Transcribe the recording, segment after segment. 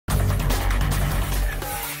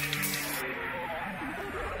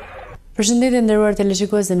Përshëndetje nderuar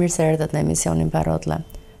televizionistë dhe mirë se erdhët në emisionin pa Rrotlla.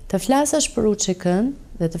 Të flasësh për UÇK-n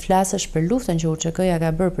dhe të flasësh për luftën që UÇK-ja ka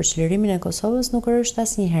bërë për çlirimin e Kosovës nuk është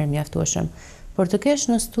asnjëherë mjaftueshëm, por të kesh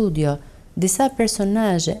në studio disa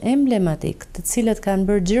personazhe emblematik, të cilët kanë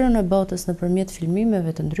bërë xhiron e botës nëpërmjet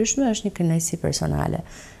filmimeve të ndryshme është një kënaqësi personale.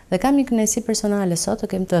 Dhe kam një kënaqësi personale sot të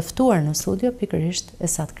kem të ftuar në studio pikërisht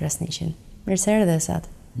Esat Krasniqin. Mirë se erdhe Esat.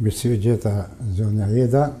 Mirë se u gjeta zonja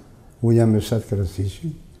Eda. Unë jam Esat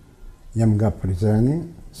Krasniqi. Jam nga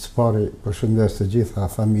Prizreni. Së pari përshëndes të gjitha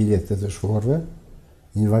familjet e dëshmorëve,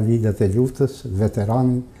 invalidat e luftës,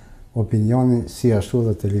 veteranin, opinionin, si ashtu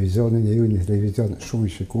dhe televizionin e ju, një televizion shumë i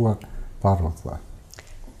shikuar pa Rrotlla.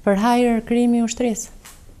 Për hajër krimi ushtrisë.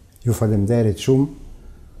 Ju faleminderit shumë,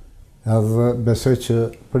 edhe besoj që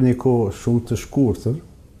për një kohë shumë të shkurtër,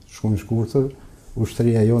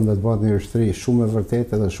 ushtria jonë dhe të bëhet një ushtri shumë e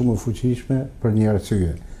vërtetë dhe shumë e fuqishme për një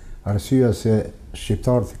arsye. Arsyeja se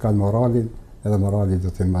shqiptarët kanë moralin, edhe morali do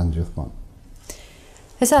të mbanë gjithmonë.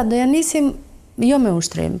 Esat, doja nisim jo me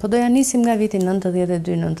ushtrim, po doja nisim nga viti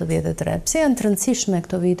 92-93. Pse janë të rëndësishme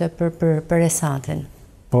këto vite për Esatin?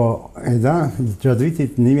 Po, Eda, gjatë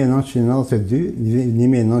vitit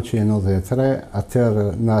 1992-1993, atëherë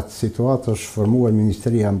në atë situatë është formuar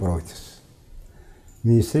Ministria e Mbrojtjes.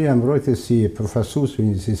 Ministria e Mbrojtjes si përfaqësues i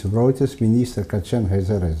Ministrisë së Mbrojtjes, ministër ka qenë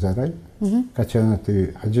Hajzer Ezeraj, ka qenë aty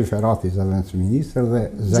Haxhi Ferrati, zëvendës ministër, dhe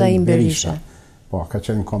Zaim Berisha. Po, ka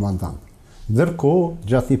qenë komandant. Ndërkohë,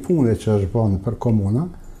 gjatë një pune që është bënë për komuna,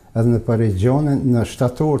 edhe në për regionin, në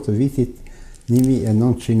shtator të vitit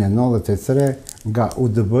 1993, nga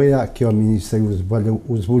UDB-ja, kjo ministri u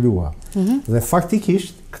zbulua. Dhe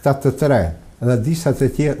faktikisht, këta të tre dhe disa të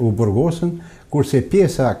tjerë u burgosën, kurse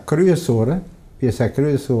pjesa kryesore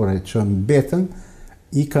që mbetën,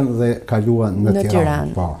 ikën dhe kaluan në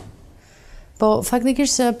Tiranë. Po,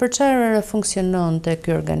 faktikisht se për çfarë funksionon të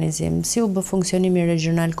ky organizim? Si u bë funksionimi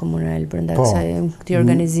regional komunal brenda këtij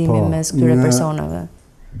organizimi mes këtyre personave?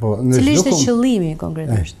 Cili ishte qëllimi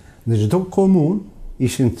konkretisht? Në çdo komunë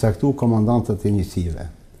ishin caktuar komandantët e njësive.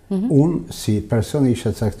 Unë, si person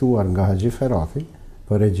isha caktuar nga Haxhi Ferrati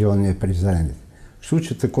për regionin e Prizrenit. Kështu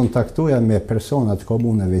që të kontaktoja me personat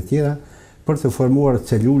komuneve tjera për të formuar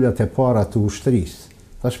celulat e para të ushtrisë.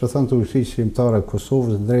 Tash po thon të ushtrisë shqiptare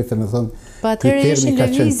Kosovës, drejtë me thon. Po atëherë ishin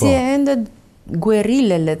lëvizje ende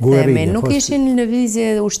guerrile, le të themi, nuk ishin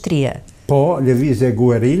lëvizje ushtrie. Po, lëvizje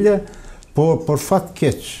guerrile, po për fat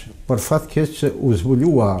keq u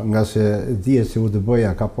zbulua nga se dihet se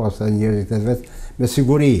UDB-ja ka pasur njerëzit e vet me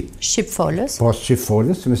siguri. Shqipfolës? Po,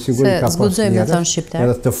 shqipfolës, me siguri ka pasur njerëz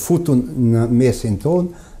edhe të futun në mesin ton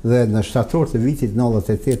dhe në shtator të vitit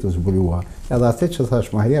 98 u zbulua. Edhe atë që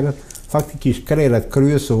thash më herët, faktikisht krerët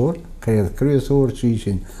kryesor që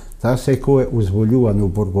ishin të asaj kohe u zbulua në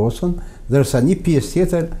burgosën, dërsa një pjesë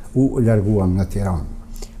tjetër u larguam në Tiranë.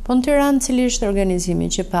 Po në Tiranë cili ishte organizimi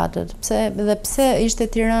që patët? Pse ishte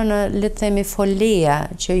Tirana, le të themi, foleja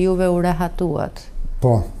që juve u rehatuat?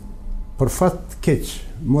 Po, për fat keq,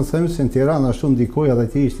 më thëmë se në Tiranë ashtu ndikoj edhe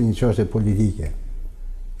ti ishte një çështje politike.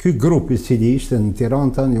 Ky grup i cili ishte në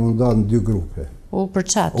Tiranë tani u nda në dy grupe. U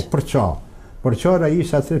përçat. Përqara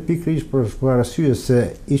ishte atë pikërisht për arsye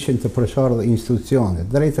se ishin të përqarë dhe institucionet.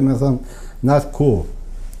 Drejtë me thënë, në atë kohë,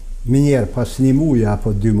 minjerë pas një muje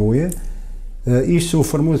apo 2 muje, ishte u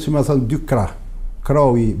formuar si me thënë 2 krah.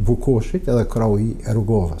 Krahu i Bukoshit edhe krahu i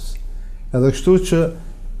Rrugovës. Edhe kështu që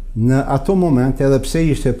në ato moment, edhe pse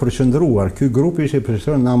ishte përqendruar, ky grup ishte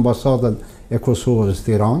përqendruar në ambasadën e Kosovës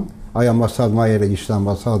Tiranë, ajo ambasadë më e re ishte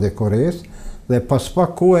ambasadë e Koreas, dhe pas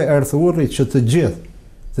pak kohe erdhi që të gjithë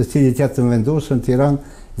të cilët janë të vendosur në Tiranë,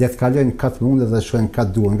 le të kalojnë katë mundet dhe shkojnë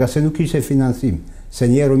katë duan, nga se nuk ishte financim, se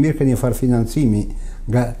njerë u mirë një farë financimi,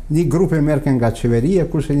 nga një grup e merken nga qeveria,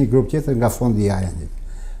 kurse një grup tjetër nga fondi i ajenit.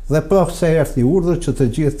 Dhe po se erdhi urdhër që të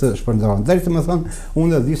gjithë të shpërndahen. Drejtë me thonë,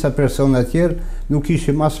 unë dhe disa persona tjerë nuk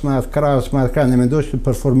ishim as me atë krah, ne mendojmë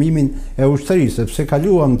për formimin e ushtrisë, sepse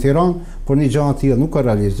kaluam në Tiranë, por një gjë tjetër nuk e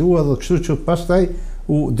realizua dhe kështu që pastaj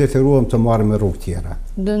u detyruam të marrim me rrugë tjera.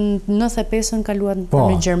 Në 95-ën kaluat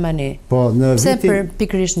në Gjermani. Pse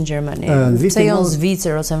pikërisht në Gjermani? Pse jo në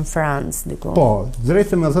Zvicër ose në Francë diku? Po,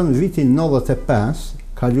 drejtë me thënë, vitin 95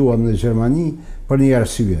 kaluam në Gjermani për një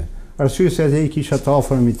arsye. Arsye se ai kisha të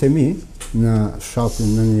afërmit të mi në fshatin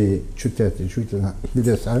në një qytet,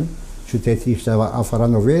 Hildesheim, qyteti ishte afër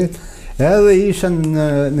Hanoverit, edhe ishin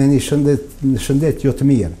me një shëndet jo të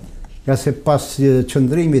mirë. Nga se pas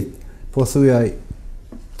qëndrimit, po thuaj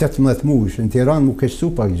 18 muaj në Tiranë nuk keqsu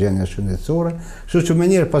pak gjendja shëndetësore, kështu që më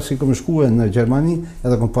njëherë pasi kam shkuar në Gjermani,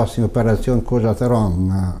 edhe kam pas një operacion kozhateran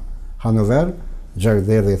në Hanover,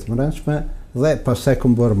 60 mrençme, dhe pastaj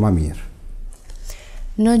kam bërë më mirë.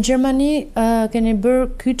 Në Gjermani keni bërë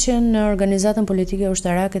kyçjen në organizatën politike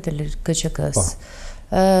ushtarake të LKÇK-s.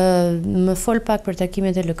 Më fol pak për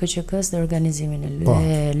takimet e LKÇK-s dhe organizimin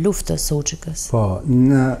e luftës së UÇK-s. Po,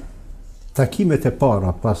 në takimet e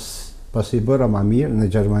para pas i bëra ma mirë në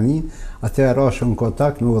Gjermani, atëherë rashëm në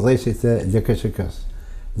kontakt me udhëheqësit e LKÇK-s.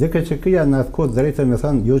 LKÇK-ja në atë kohë drejtën me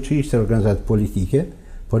thënë jo që ishte organizatë politike,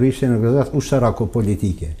 por ishte në organizatë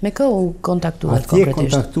ushtarako-politike. Me kë u kontaktuat konkretisht? Atje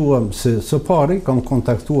kontaktuam, së pari kam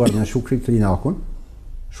kontaktuar në Shukri Klinakun,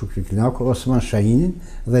 Osman Shahinin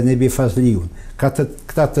dhe Nebi Fazliun.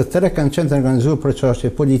 Këta të tre kanë qenë të organizuar për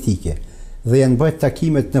çështje politike dhe janë bëjt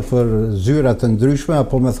takimet në për zyrat të ndryshme,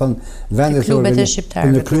 apo me thënë vendet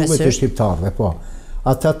në klubet e shqiptarëve, po.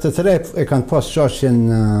 Ata të tre e kanë pas çështjen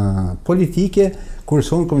politike,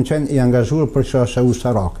 kurse unë kam qenë i angazhuar për çështje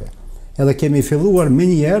ushtarake. Edhe kemi filluar më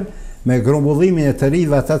njëherë me grumbullimin e të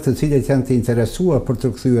rive ata të cilët janë të interesuar për të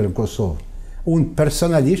kthyer në Kosovë. Unë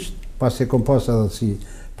personalisht, pasi kom pas edhe si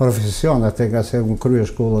profesion atë nga se unë krye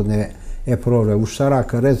shkollën e provave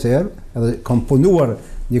ushtarake rezervë, edhe kom punuar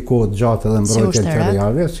një kohë gjatë edhe mbrojtje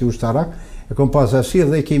territoriale si ushtarak, e kom pas ashi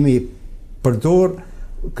dhe kemi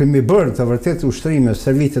bërë të vërtet ushtrime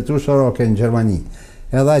servitet ushtarake në Gjermani.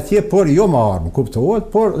 Edhe atje, por jo me armë, kuptohet,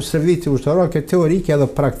 por servite ushtarake teorike edhe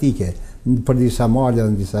praktike për disa male dhe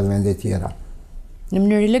në disa vende tjera. Në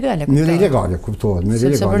mënyrë ilegale, kuptohet? Mënyrë ilegale, kuptohet, mënyrë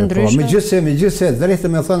ilegale. Megjithse,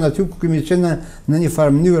 drejtë me thënë aty ku kemi qenë në një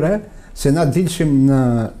farë mënyre, se na dilshim në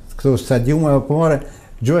këto stadiume apo more,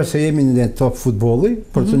 gjoja se jemi në top futbolli,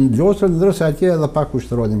 për të losur ndërsa atje edhe pak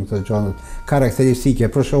ushtronim këto gjanët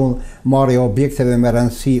karakteristike, për shembull marrja objekteve me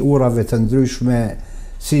rëndësi, urave të ndryshme,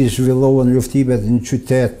 si zhvillohen luftimet në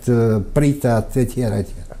qytet, pritat e tjera e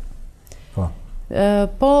tjera.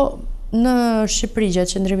 Po, në Shqipëri,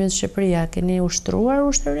 gjatë qëndrimit në Shqipëria, keni ushtruar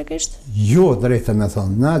ushtarikisht? Jo, drejtë me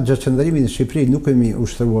thonë. Na gjatë qëndrimit në Shqipëri nuk kemi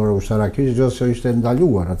ushtruar ushtarikisht, gjë se ishte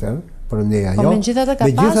ndaluar atëherë për neja. Po,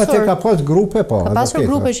 megjithatë ka pas grupe, po. Ka pasur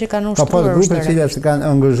grupe që kanë ushtuar. Ka pas grupe që kanë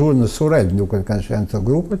angazhuar në Surel, nuk kanë qenë të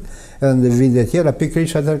grupet, edhe në vende tjera,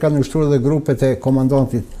 pikërisht atëherë kanë ushtuar dhe grupet e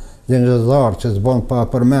komandantit Gjenxhezar, që s'bën pa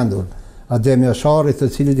përmendur, Adem Jasharit, të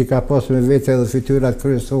cilit i ka pas me vete edhe fytyrat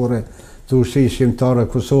kryesore të ushtrisë shqiptare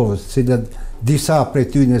Kosovës, cilët disa prej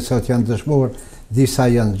tyre sot janë dëshmorë, disa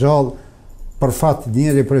janë gjallë. Për fat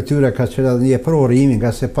njëri prej tyre ka qenë edhe një prorë imi,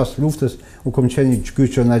 nga se pas luftës u kam qenë i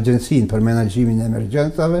kyçur në agjencinë për menaxhimin e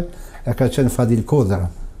emergjencave, e ka qenë Fadil Kodra,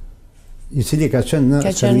 i cili ka qenë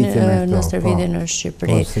në servitin në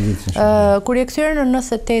Shqipëri. Kur je kthyer në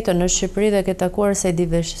 98 në Shqipëri dhe ke takuar Sejdi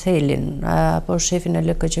Veselin, apo shefin e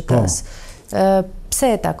LKÇK-s, pse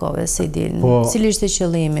e takove Sejdin? Cili ishte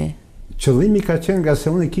qëllimi? Qëllimi ka qenë nga se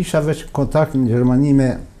unë kisha veç kontakt në Gjermani me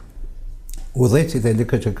udhëheqësit e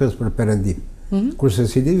LKÇK-s për perëndim. Kurse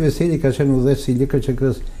Sejdi Veseli ka qenë udhëheqës i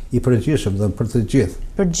LKÇK-s i përgjithshëm dhe për të gjithë.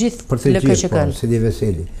 Për gjithë LKÇK-n. Sejdi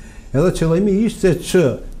Veseli. Edhe qëllimi ishte që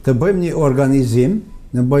të bëjmë një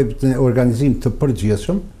organizim të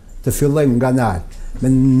përgjithshëm, të fillojmë nga nalë.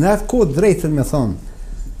 Në atë kohë drejtën me thonë,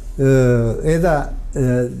 edhe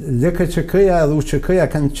LKÇK-ja dhe UÇK-ja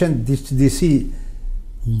kanë qenë disi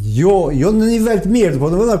jo në nivel të mirë,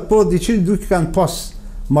 po diçka duke kanë pas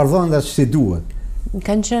marrëdhëna që si duhet.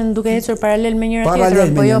 Kanë qenë duke ecur paralel me njëra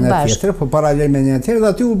tjetrën, po jo bashkë. Po paralel me njëra tjetrën, dhe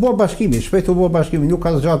aty u bë bashkimi, shpejt u bë bashkimi, nuk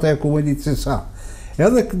ka zgjata e komunit se sa.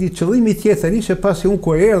 Edhe këti qëllimi tjetër ishte pasi unë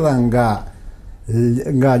kur erdha nga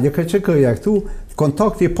LKÇK-ja këtu,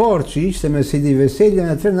 kontakti i parë që ishte me Sejdi Veselin,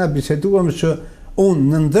 atëherë na biseduam që unë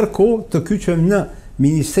në ndërkohë të kyçem në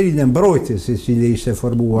Ministrinë e Mbrojtjes, i cili ishte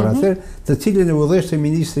formuar atëherë, të cilin e udhëheqte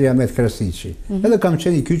ministri Esat Krasniqi. Edhe kam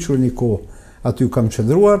qenë i kyçur një kohë, aty kam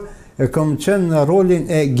qëndruar, e kam qenë në rolin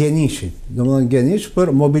e Genishit, domethënë Genish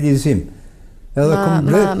për mobilizim.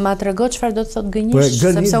 Ma të rego qëfar do të thot Genish,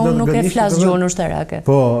 sepse unë nuk e flas gjuhën ushtarake.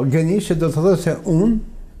 Po, Genish do të thotë se unë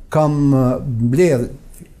kam mbledh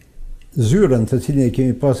zyrën të cilin e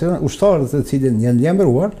kemi pasur, ushtarët të cilin janë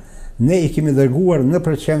lemëruar, ne i kemi dërguar në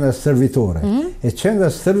për qendra servitore. E qendra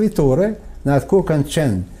servitore në atë kohë kanë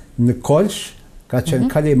qenë në Kolsh, ka qenë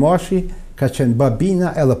Kalimashi, ka qenë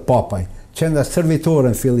Babina edhe Papaj. Qendra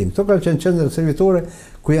servitore në fillim. Këto kanë qenë qendra servitore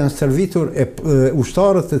ku janë servitur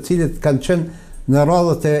ushtarët të cilët kanë qenë në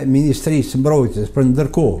radhët e Ministrisë Mbrojtjes për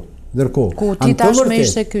ndërkohë. Ku ti tashmë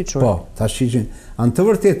ishte kyçur. Po, tash ishin. Anë të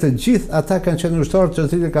vërtetë të gjithë ata kanë qenë ushtarë të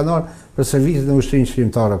cilët kanë ardhur për servitet në ushtrinë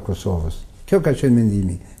shqiptare të Kosovës. Kjo ka qenë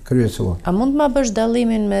mendimi kryesor. A mund të ma bësh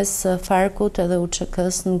dallimin mes Farkut edhe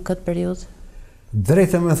UÇK-s në këtë periudhë?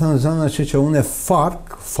 Drejtë me thënë zona që unë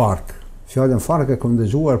Fark. Fjalën Fark e kam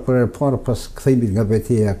dëgjuar për herë parë pas kthimit nga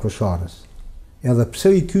betejë e Kosharës. Edhe pse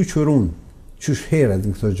i kyçur unë qysh herët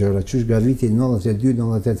në këto gjëra, qysh nga viti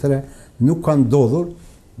 92-93, nuk ka ndodhur,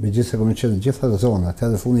 me gjithë se këmë qenë gjitha zonat,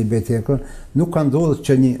 edhe fundi beti e kërë, nuk ka ndodhur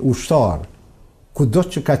që një ushtar, kudo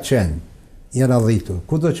që ka qenë, i radhitur,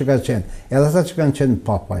 kudo që ka qenë, edhe ata që kanë qenë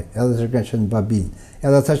papaj, edhe që kanë qenë babin,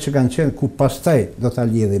 edhe ata që kanë qenë ku pastaj do ta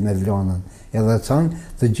lidhi me vlonën, edhe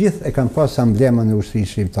të gjithë e kanë pas emblemën e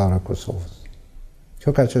ushtrisë shqiptare të Kosovës.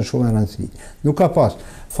 Kjo ka qenë shumë e rëndësishme. Nuk ka pas.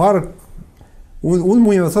 Unë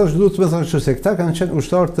mu një më thosh, duhet të më thosh që se këta kanë qenë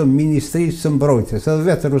ushtarë të Ministrisë së Mbrojtjes, edhe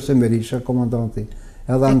vetë Rusë Berisha, komandanti.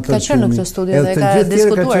 Ka qenë në këtë studio dhe ka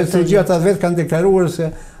diskutuar të gjithë. Ata vetë kanë deklaruar se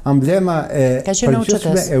emblema e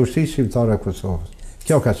përgjithshme e ushtrisë shqiptare të Kosovës.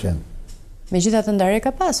 Kjo ka qenë. Megjithatë ndarje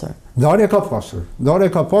ka pasur. Ndarje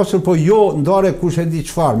ka pasur, po jo ndarje kush e di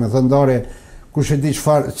çfarë, me thënë ndarje kush e di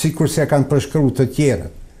çfarë, sikurse kanë përshkruar të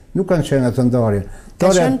tjerët. Nuk kanë qenë atë ndarje. Ka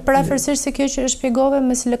qenë parafërsisht se kjo që e shpjegove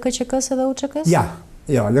mes LKQK-s dhe UÇK-s? Ja,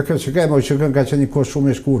 LKQK me UÇK ka qenë një kohë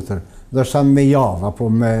shumë e shkurtër. Do të me javë apo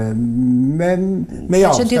me javë.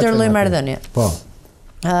 Ka qenë tjetër lloj marrëdhënie. Po.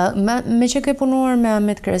 Me që ke punuar me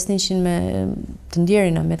Esat Krasniqin, me të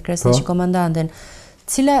ndjerin Esat Krasniqi, komandantin,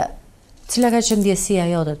 cila ka qenë ndjesia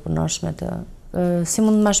jote të punosh me të? Si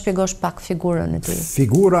mund të ma shpjegosh pak figurën e tij?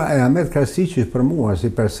 Figura e Esat Krasniqit për mua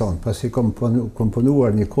si person, pasi kom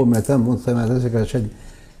punuar një kohë me të, mund të them atë se ka qenë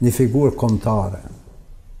një figurë kombëtare.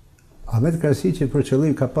 Esat Krasniqi për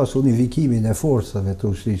qëllim ka pas unifikimin e forcave të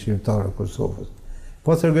ushtrisë shqiptare të Kosovës.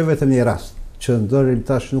 Po tregoj vetëm një rast, që ndërim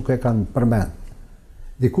tash nuk e kanë përmend.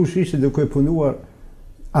 Dikush ishte duke punuar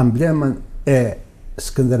emblemën e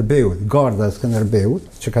Skënderbeut, garda e Skënderbeut,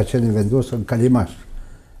 që ka qenë vendosur në Kalimash.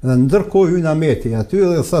 Dhe ndërkohë hyn Ahmeti aty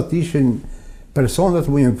dhe thot ishin personat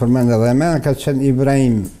mu një përmend edhe emra, ka qenë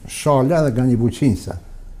Ibrahim Shala dhe Gani Buqinsa.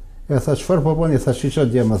 E tha çfarë po bëni? Tha çiço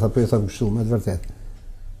djema, tha po i tha kështu, me të vërtetë.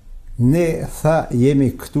 Ne tha jemi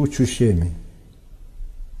këtu çush jemi.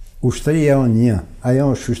 Ushtria janë një, ajo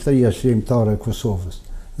është ushtria shqiptare e Kosovës.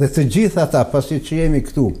 Dhe të gjithë ata pasi që jemi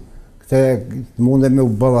këtu, këtë mundem me u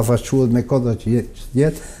ballafaqohet me kodo që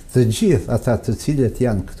jetë, të gjithë ata të cilët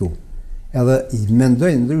janë këtu. Edhe i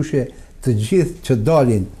mendojnë ndryshe, të gjithë që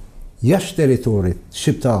dalin jashtë territorit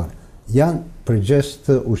shqiptar janë përgjegjës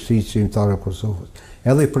të ushtrisë shqiptare të Kosovës.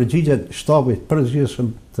 Edhe i përgjigjen shtabit përgjithshëm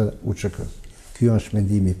të UÇK-s. Ky është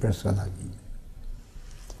mendimi personal im.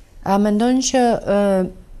 A mendon që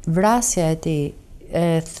vrasja e tij e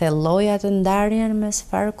thelloi atë ndarjen mes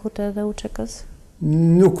Farkut dhe UÇK-s?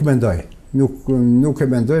 Nuk mendoj. Nuk e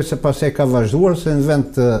mendoj se pas e ka vazhduar se në vend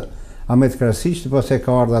të Esat Krasniqit, pas e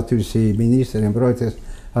ka ardhur aty si ministri i mbrojtjes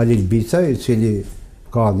Halil Bicaj, i cili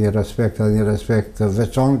ka një respekt të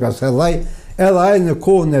veçantë, ka se edhe ai në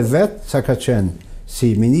kohën e vet sa ka qenë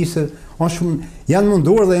si ministër, janë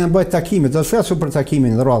munduar dhe janë bajt takime. Do të flasim për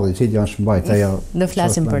takimin në Rrotlla, i cili janë mbajt ajo. Do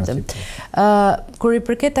flasim për të. Kur i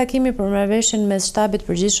përket takimit për marrëveshjen mes shtabit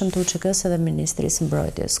përgjithshëm të UÇK-s dhe Ministrisë së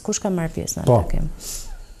Mbrojtjes, kush ka marrë pjesë në atë takim?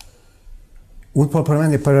 Unë po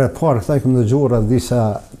përmendi për e parë, këta i këmë dëgjuar disa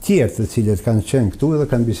tjerë të cilët kanë qenë këtu dhe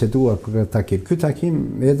kanë biseduar për këtë takim. Ky takim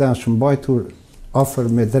edhe është mbajtur afër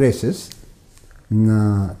medreses në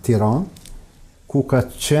Tiranë, ku ka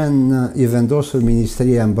qenë i vendosur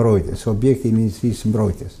Ministria e Mbrojtjes, objekti i Ministrisë së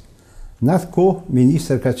Mbrojtjes. Në atë kohë,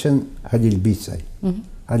 ministër ka qenë Halil Bicaj.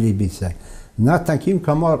 Në atë takim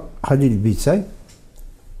ka marrë Halil Bicaj,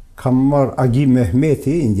 ka marrë Agi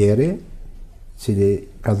Mehmeti, indjeri, cili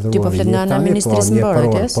ka dhëruar jetani,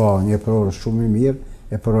 një përor shumë i mirë,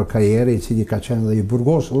 e përor karriere, i cili ka qenë dhe i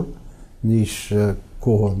burgosur në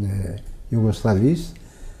kohën e Jugosllavisë.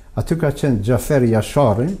 Aty ka qenë Xhafer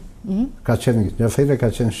Jashari, ka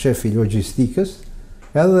qenë shefi logjistikës,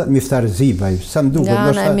 edhe Miftar Zibaj, sa më duket, nga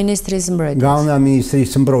ana e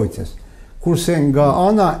Ministrisë së Mbrojtjes. Kurse nga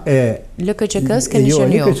ana e LKQK-s keni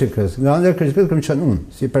qenë ju? Nga ana e LKQK-s kam qenë unë,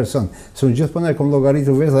 si person. Se unë gjithmonë e kam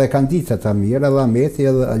llogaritur vetë dhe e kanë ditë ata mirë, edhe Ahmeti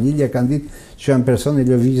edhe Alilja kanë ditë që janë personi i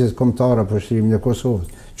lëvizjes kombëtare për shërimin e Kosovës.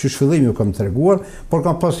 Që shfillim ju kam treguar, por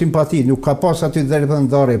kam pas simpati, nuk ka pas aty drejtë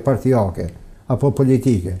ndarje partijake apo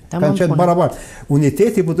politike. Kanë qenë barabartë.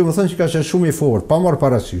 Uniteti, po të më thënë që ka qenë shumë i fortë, pa marrë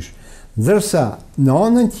parasysh. Ndërsa në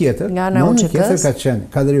anën tjetër, ka qenë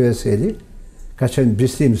Kadri Veseli, ka qenë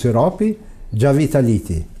Bristim Zyrapi, Gjavit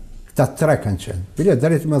Aliti. Këta tre kanë qenë. Bile,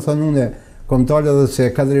 drejtë më thënë une, kom dalë edhe se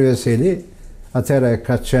Kadri Veseli, atëre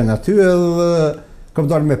ka qenë aty edhe kom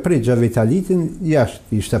dalë me prit Gjavit Alitin,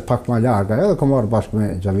 jashtë ishte pak ma larga, edhe kom marrë bashkë me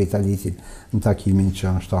Gjavit Alitin në takimin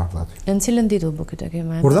që është ardhur aty. Në cilën ditë u bë ky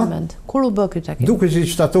takim? Kur u bë ky takim? Duke si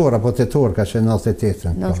shtator apo tetor ka qenë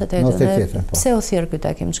 98-ën. 98-ën. Pse u thirr ky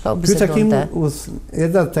takim? Çka u bisedonte?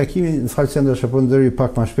 Edhe takimin, falë se ndoshta po ndërhyj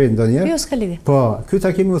pak më shpejt ndonjëherë. Jo, s'ka lidhje. Po, ky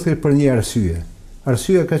takim u thirr për një arsye.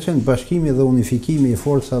 Arsyeja ka qenë bashkimi dhe unifikimi i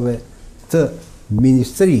forcave të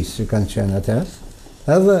ministrisë që kanë qenë atës,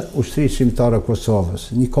 edhe ushtrisë shqiptare e Kosovës,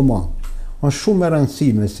 një komandë. Është shumë e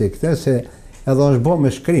rëndësishme se këtë, se edhe është bërë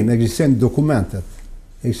me shkrim, ekzistojnë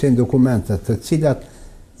dokumentet të cilat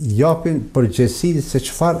japin përgjegjësi se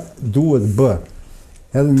çfarë duhet bërë.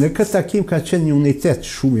 Edhe në këtë takim ka qenë një unitet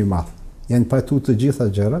shumë i madh. Janë pajtuar të gjitha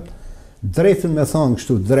gjërat. Drejtën me thonë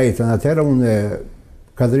kështu, drejtën atëherë unë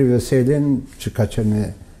Kadri Veselin, që ka qenë me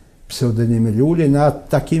pseudonimi Luli, në atë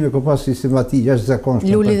takime ka pas sistemati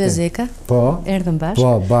jashtëzakonshme. Luli dhe Zeka? Po. Erdhën bashkë?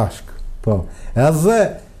 Po, bashkë. Po. Edhe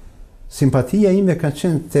simpatia ime ka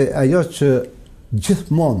qenë te ajo që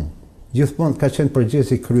gjithmonë ka qenë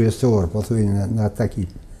përgjegjësi kryesor, po thuaj në atë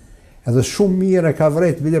takim. Edhe shumë mirë ka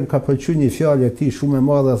vret, bile ka pëlqyer një fjalë e tij shumë e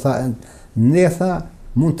madhe, tha, ne tha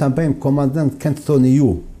mund ta bëjmë komandant kënd thoni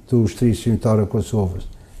ju të ushtrisë shqiptare e Kosovës.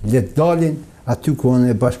 Le të dalin aty ku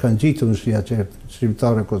ne bashkangjitur ushtria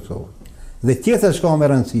shqiptare e Kosovës. Dhe tjetër çka më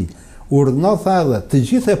rëndësi, urdhëno tha edhe të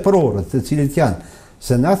gjithë eprorët, të cilët janë,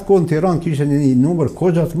 se në atë kohë në Tiranë kishin një numër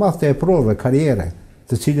kogja të madh të eprorëve karriere,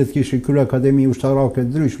 të cilët kishin kryer akademi ushtarake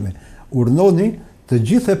ndryshme. Urdhënoni të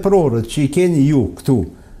gjithë eprorët që i keni ju këtu,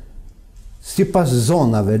 sipas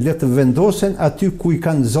zonave, le të vendosen aty ku i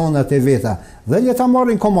kanë zonat e veta dhe le ta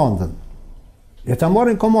marrin komandën. Le ta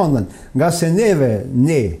marrin komandën, nga se ne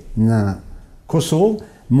në Kosovë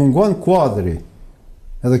mungon kuadri.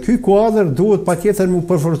 Edhe ky kuadër duhet patjetër mu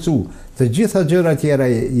përforcu. Të gjitha gjërat tjera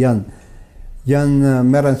janë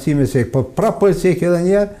me rëndësime se po prapë se edhe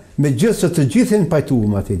një herë, megjithëse të gjithë janë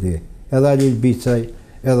pajtuar atë ide. Edhe Alil Bicaj,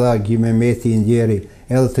 edhe Agi Mehmeti Indjeri,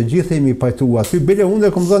 edhe të gjithë jemi pajtuar. Aty bile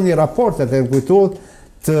unë kam dhënë një raport atë kujtohet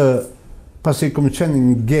të pasi kam qenë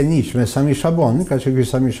në Genish me Sami Shabani, ka qenë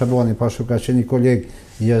Sami Shabani, pashtu ka qenë një koleg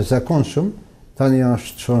i zakonshëm, tani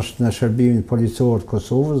është në shërbimin policor të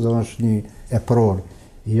Kosovës dhe është një epror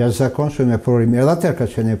i jashtëzakonshëm, epror i mirë, edhe atëherë ka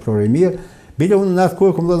qenë epror i mirë. Bile unë në atë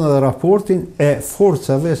kohë kam dhënë edhe raportin e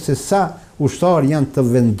forcave se sa ushtarë janë të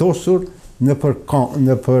vendosur në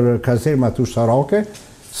për kazermat ushtarake.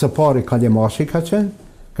 Së pari Kalimashi ka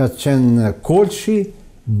qenë Kolshi,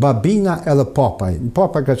 Babina edhe Papaj.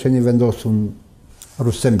 Papaj ka qenë i vendosur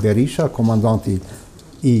Rusem Berisha, komandanti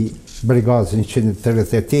i brigadës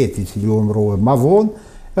 138, që ju mbrojë ma vonë,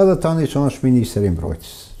 edhe tani që është ministri i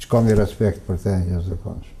mbrojtjes, që kam i respekt për te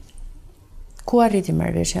jashtëzakonshëm. Ku arriti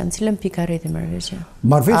marrëveshja? Në cilën pikë arriti marrëveshja?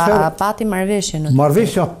 A pati marrëveshje në të?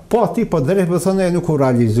 Marrëveshja pati, po drejt më thonë nuk u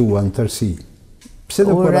realizua në tërsi.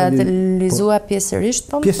 U realizua pjesërisht,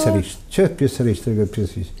 po më thonë? Pjesërisht, që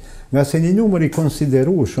pjesërisht. Nga se një numër i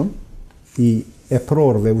konsiderueshëm i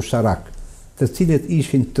eprorëve ushtarak, të cilët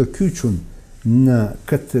ishin të kyçun në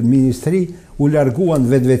këtë ministri, u larguan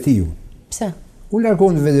vetvetiu. Pse? U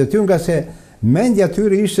larguan vetvetiu nga se mendja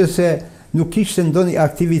tyre ishte se nuk ishte ndonjë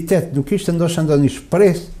aktivitet, nuk ishte ndoshta ndonjë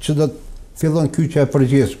shpresë që do të fillon kyçja e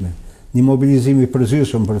përgjithshme, një mobilizim i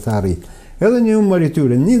përgjithshëm për të arritur. Edhe një numër i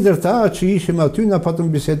tyre, një ndër ta që ishim aty na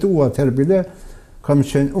patëm biseduar atëherë bile, kam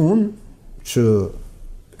qenë unë që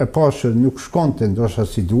e pashë nuk shkonte ndoshta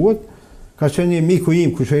si duhet, ka qenë një miku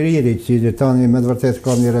im kushëriri që tani me të vërtet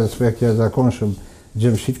ka një respekt jashtëzakonshëm,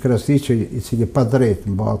 Rrotlla Krasniqi, i cili pa drejt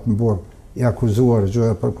mbahet në burg i akuzuar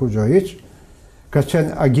gjë për kurrë hiç. Ka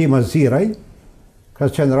qenë Agim Aziraj, ka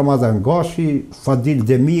qenë Ramadan Gashi, Fadil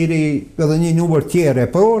Demiri, edhe një numër tjerë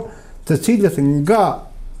epror, të cilët nga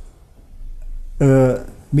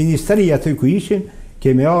ministria aty ku ishim,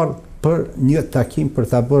 kemi ardhur për një takim për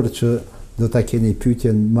ta bërë që do ta keni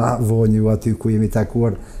pyetjen ma vonë aty ku jemi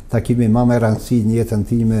takuar, takimi më me rëndësi në jetën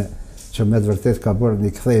time që me të vërtet ka bërë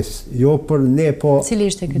një kthes, jo për ne po. Cili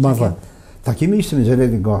ishte ky takim? Takimi ishte me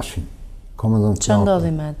Xheledin Gashin. Që ndodhi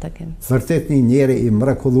me atë takim? Vërtet një njeri i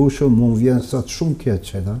mrekullueshëm, mu vjen sot shumë keq,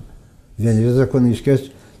 vjen jashtëzakonisht keq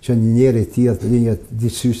që një njeri tjetër linjët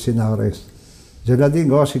diçysh si në arrest. Xheledin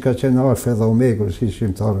Gashi ka qenë alfa dhe omega si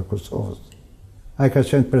shqiptar e Kosovës. Ai ka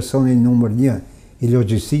qenë personi numër 1 i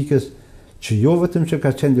logjistikës, që jo vetëm që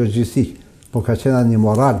ka qenë logjistik, po ka qenë një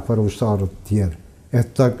moral për ushtarët tjerë.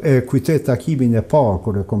 E kujtoj takimin e parë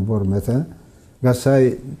kur e kam bërë me të, nga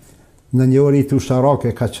saj në një orit ushtarake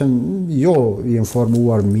ka qenë jo i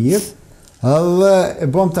informuar mirë, edhe e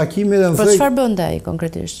bëm takimin dhe më thëj... Po çfarë bën ai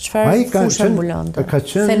konkretisht? Çfarë fushë ambulante?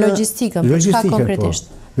 Se logjistikën, po çka konkretisht?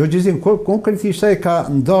 Logjistikën, konkretisht ai ka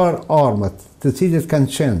ndarë armët, të cilët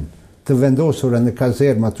kanë qenë të vendosura në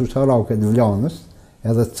kazermat ushtarake të Vlanës,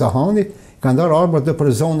 edhe të Cahanit, kanë ndarë armët dhe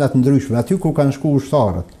për zonat ndryshme, aty ku kanë shku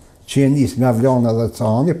ushtarët, që e nis nga Vlana dhe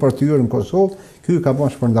Cahani për të hyrë në Kosovë, ky ka bën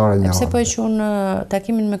shpërndarjen e armëve. Pse po e quajnë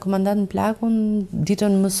takimin me komandantin Plakun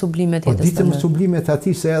ditën më sublime të jetës? Po ditën më sublime të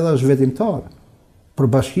atij se edhe është vetimtar. për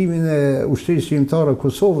bashkimin e ushtrisë shqiptare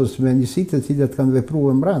Kosovës me njësitë të cilat kanë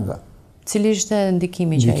vepruar brenda. Cili ishte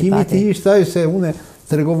ndikimi që ai pati? Ndikimi i ishte ai se unë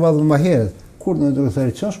tregova më herët, kur në do të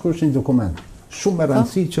thërë ç'është kur është një dokument. Shumë e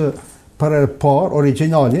rëndësishme që për herë parë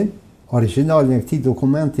origjinalin e këtij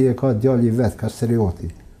dokumenti e ka djali vet Kastrioti.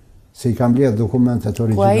 Se i kam blerë dokumentet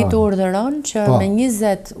origjinale. Ku ai të urdhëron që me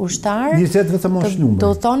 20 ushtar 20 vetëm është numri.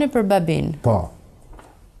 Do thoni për babin. Po.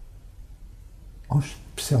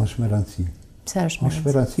 Pse është me rëndësi? Pse është me rëndësi? Është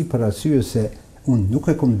me rëndësi për arsye se unë nuk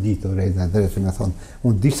e kom ditur Rrotlla drejtën e thonë.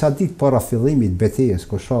 Unë disa ditë para fillimit betejës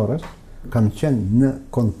koshorës kam qenë në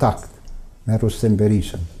kontakt me Rustem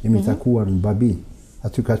Berishën. Jemi takuar në Babin.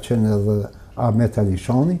 Aty ka qenë edhe Ahmet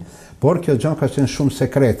Alishani, por kjo gjë ka qenë shumë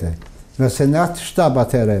sekrete. Nëse në atë shtab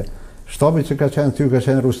atëre, shtabi që ka qenë aty ka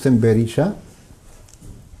qenë Rustem Berisha,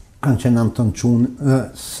 kanë qenë Anton Çun,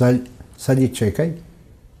 Sali Çekaj,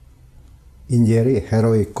 i njeri,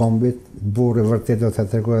 heroi kombit, burri vërtet do të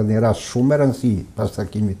tregoj një rast shumë e rëndësishëm pas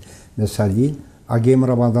takimit me Salin, Agim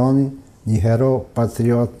Ramadani, një hero,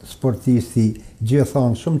 patriot, sportisti,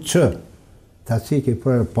 gjithanshëm që ta ciki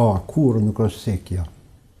për pa kur nuk është se kjo.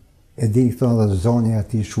 E di këto edhe zonja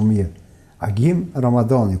ati shumë mirë. Agim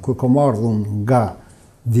Ramadani, kur kom ardhur nga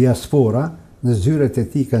diaspora, në zyret e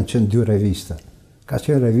tij kanë qenë 2 revista. Ka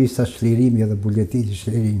qenë revista Çlirimi dhe buletini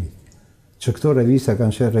Çlirimit. Që këto revista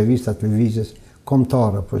kanë qenë revista televizies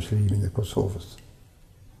kombëtare për çlirimin e Kosovës.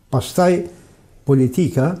 Pastaj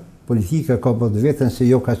politika ka bërë vetën se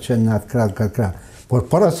jo ka qenë në atë krah. Por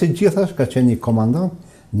para se gjithash ka qenë një komandant,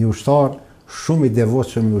 një ushtar shumë i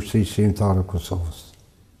devotshëm i ushtrisë shqiptare Kosovës.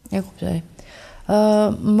 E kuptoj.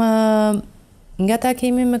 Nga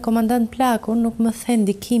takimi me komandant Plaku, nuk më the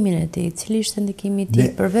ndikimin e tij. Cili ishte ndikimi i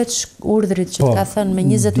tij përveç urdhrit që të ka thënë me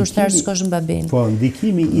 20 ushtarë shkosh në Babin? Po,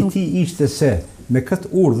 ndikimi i tij ishte se me këtë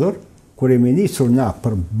urdhër, kur jemi nisur na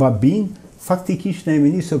për Babin, faktikisht ne jemi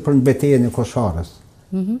nisur për betejën e Kosharës.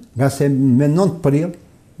 Nga se me 9 prill,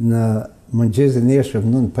 në mëngjesin e nesër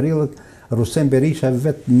 9 prillit, Rustem Berisha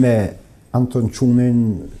vetë me Anton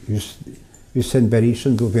Çunin, Hysén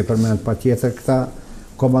Berishën, duke përmend patjetër këta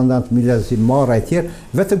komandant Milazi Mara e tjerë,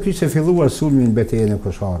 vetëm kishte filluar sulmi në betejën e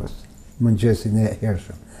Kosharës, mëngjesin e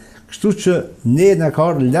hershëm. Kështu që ne na ka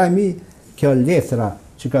ardhur lajmi, kjo letra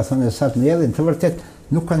që ka thënë Esat në Edhin, të vërtet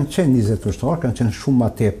nuk kanë qenë 20 ushtarë, kanë qenë shumë më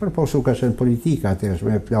tepër, por su ka qenë politika atëherë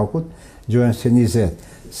me Plakut, gjojnë se 20.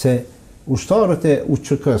 Se ushtarët e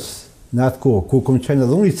UÇK-s në atë kohë, ku kom qenë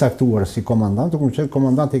edhe unë i caktuar si komandant, kom qenë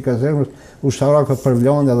komandant i kazermës ushtarakët për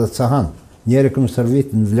Vllanë edhe Cahan. Njeri kom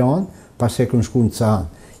servit në Vllanë, pas e kom shku në Cahan.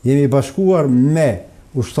 Jemi bashkuar me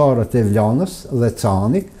ushtarët e Vlanës dhe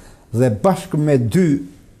Cahanit dhe bashkë me 2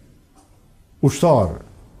 ushtarë,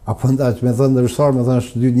 apo ndaq me thënë ushtarë, me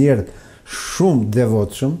thënë 2 njerët shumë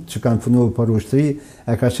devotshëm që kanë punuar për ushtri,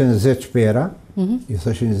 e ka qenë Zet Shpera, i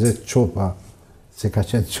thoshin Zet Çopa, se ka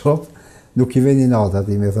qenë Çop, nuk i veni natë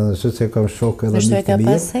ati, me thënë, se kam shokë edhe mikë të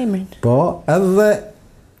mirë. Pas emrin. Po, edhe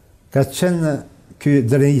ka qenë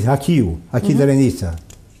Haki Drenica.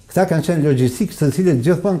 Këta kanë qenë logjistikë të cilët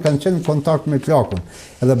gjithmonë kanë qenë në kontakt me Plakun.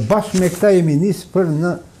 Edhe bashkë me këta jemi nisë për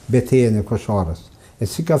në betejën e Kosharës. E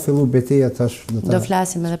si ka fillu beteja tash? Do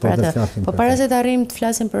flasim edhe për atë. Po para se të arrijmë të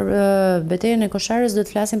flasim për betejën e Kosharës, do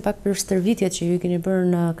të flasim pak për stërvitjet që ju keni bërë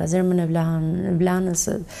në kazermën e Vlanës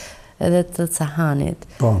edhe të Cahanit.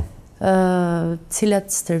 Po. Cilat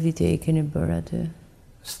stërvitje i keni bërë aty?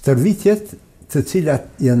 Stërvitjet të cilat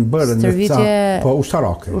janë bërë në po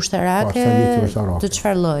ushtarake. Ushtarake, të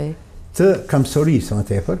çfarë lloji? Të kamësorisë më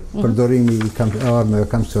tepër, përdorimi i armëve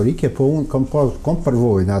kamësorike, po unë kom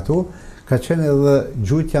përvojë në ato, ka qenë edhe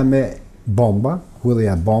gjujtja me bomba,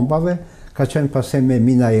 hullja bombave, ka qenë pastaj me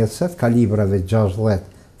mina ecet, kalibrave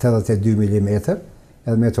 60-82 mm,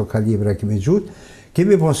 edhe me to kalibra kemi gjujt.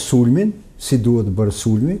 Kemi po sulmin, si duhet bërë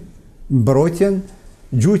sulmi, mbrojtjen,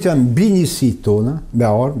 gjujtja mbi njësit tona, me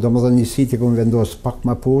armë, do më dhe njësit i këmë vendosë pak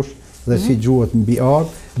ma poshtë dhe si gjuhet mbi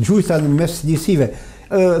armë, gjujtja në mes njësive.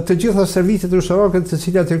 Të gjitha servitet ushtarake të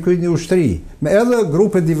cilat të kërkojnë një ushtri, me edhe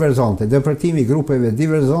grupe diverzante, depërtimi grupeve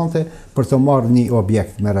diverzante për të marrë një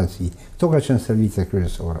objekt me rëndësi. Këto ka qenë servitet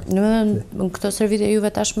kryesore. Në këto servite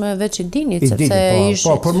juve tashmë veç i dinit, sepse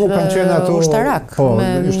ishit ushtarak. Po,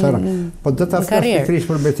 ushtarak. Po dhe ta flasë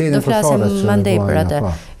pikërisht për betejën e Kosharës. Do flasim mandej për atë.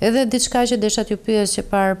 Edhe diçka që desha t'ju pyes që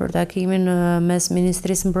parë për takimin mes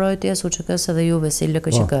Ministrisë Mbrojtjes, UÇK-s dhe juve si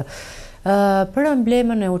LKQK. Për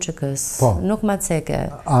emblemën e UÇK-s, nuk ma ceke,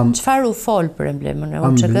 qëfar u folë për emblemën e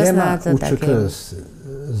UÇK-s në atë takim?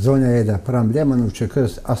 Zonja Eda, për emblemën e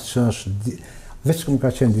UÇK-s, asë që është, veç këmë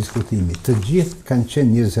ka qenë diskutimi, të gjithë kanë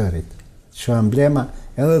qenë një zërit, që emblema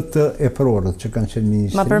edhe të EPROR-ët që kanë qenë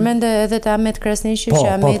ministri. Ma përmende edhe të Ahmet Krasniqi që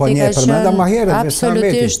Ahmeti ka qenë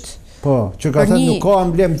absolutisht po, që ka thënë nuk ka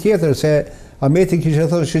emblem tjetër se Ahmeti kishte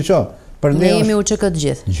thënë shiqo. Ne jemi UÇK të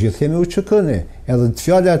gjithë. Gjithë jemi UÇK-ne. Edhe të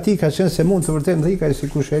fjala e tij ka qenë se mund të vërtet ndikaj si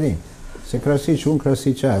kushërin. Se Krasniqi, unë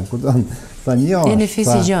Krasniqi, kupton? Tha një. Një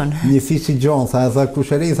fisi gjon. Një fisi gjon, tha edhe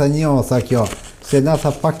kushërin, tha një, tha kjo. Se na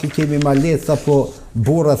tha pak i kemi ma lehtë, tha po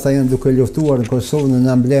burra tha janë duke luftuar në Kosovë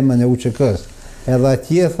në emblemën e UÇK-s. Edhe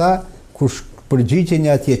atje tha kush përgjigjen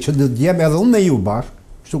e atje që do të jem edhe unë me ju bashkë,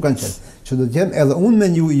 kështu kanë qenë. Që do të jem edhe unë me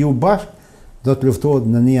ju bashkë do të luftohet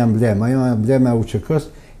në një emblem. Ajo emblema e UÇK-s,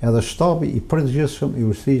 edhe shtabi i përgjithshëm i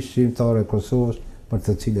ushtrisë shqiptare e Kosovës, për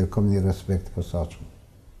të cilën kam një respekt të posaçëm.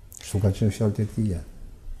 Kështu ka qenë fjalët e tij.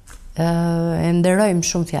 E nderojmë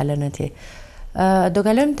shumë fjalën e tij. Do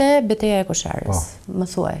kalojmë te betejë e Kosharës. Më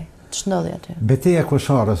thuaj, ç'ndodhi aty? Betejë e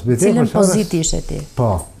Kosharës, Cilën pozitë ishte ti?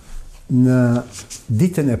 Po. Në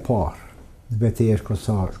ditën e parë të betejës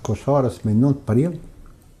Kosharës me 9 prill,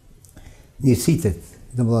 nisitet,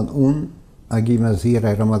 domethënë unë, Agi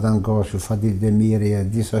Mazira, Ramadan Gashu, Fadil Demiri e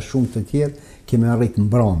disa shumë të tjerë, kemi arritë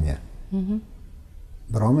mbrëmje.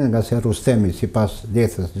 Mbrëmje nga se Rustemi, si pas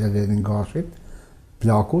letrës Xheladin Gashit,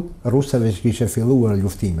 plakut, rusave që kishe filluar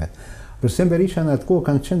luftimet. Rustem Berisha në atë kohë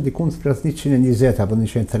kanë qenë dikund rreth 120 apo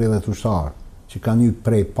 130 ushtarë, që kanë hyrë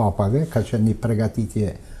prej papave, ka qenë një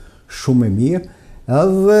përgatitje shumë e mirë,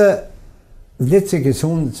 edhe letë se kësë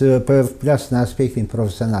unë për plasë në aspektin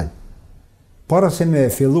profesional. Para se me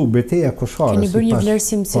fillu betejë e Kosharës... Keni bërë një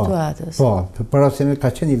vlerësim situatës? Po, para se me ka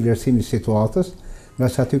qenë një vlerësim i situatës, nga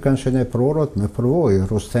se aty kanë qenë EPROR-ët me përvojë,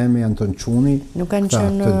 Rustemi, Anton Çuni... Nuk kanë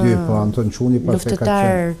qenë të dy, po, Anton Çuni...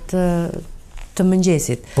 luftëtar të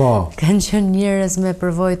mëngjesit. Po. Kanë qenë njerëz me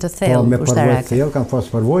përvojë të thellë, po, me përvojë të thellë, kanë pas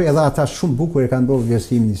përvojë, edhe ata shumë bukur e kanë bërë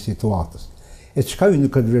vlerësimin e situatës. E çka hyn në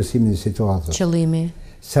këtë vlerësimin e situatës? Qëllimi.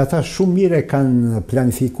 Se ata shumë mire kanë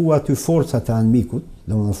planifikuar aty forcat e anëmikut,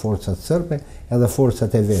 domethënë forcat serbe, edhe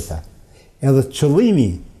forcat e veta. Edhe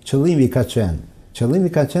qëllimi ka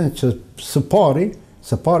qenë që së pari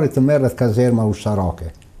të merret kazerma ushtarake,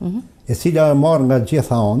 e cila e marrë nga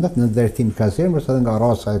gjitha anët në drejtim kazermës edhe nga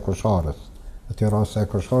rasa e Kosharës. Aty rasa e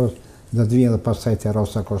Kosharës do të vinë edhe pastaj te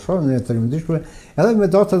rasa e Kosharës në 13 edhe me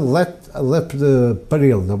datën 10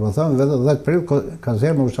 prill, domethënë vetëm 10 prill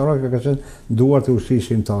kazerma ushtarake ka qenë duart e ushtrisë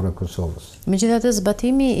shqiptare të Kosovës. Megjithatë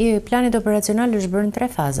zbatimi i planit operacional është bërë në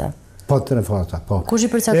 3 faza. Po 3 faza, po. Kush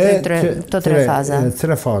i përcaktoi këto 3 faza?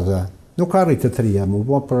 3 faza. Nuk arrit të 3, më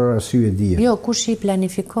bë për arsye dije. Jo, kush i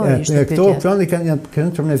planifikoi ishte pyetja. Këto plani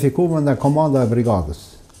kanë planifikuar nga komanda e brigadës.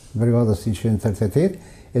 Brigadës 138,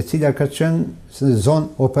 e cila ka qenë në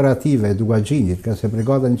zonë operative e Dugaxhinit, ka se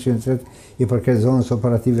brigada 138 i përket zonës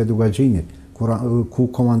operative e Dugaxhinit, ku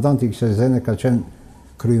komandanti i kësaj zone ka qenë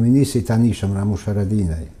kryeministri i tanishëm Ramush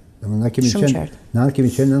Haradinaj. Na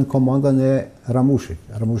kemi qenë në komandën e Ramushit,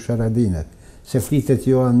 Ramush Haradinajt. Se flitet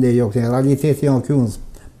jo ne jo këtë realiteti jo këtu.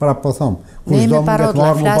 Pra po thom, kushdo mundet marrë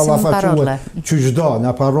më ballafaquet, çdo, na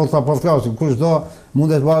parrota po flasim, kushdo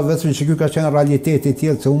mundet marrë vetëm që ky ka qenë realiteti i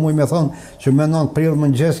tillë, se unë më thon që më 9 prill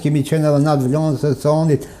mëngjes kemi qenë edhe natë vlonës së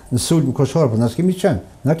sonit në sulm Kosharë, po na kemi qenë.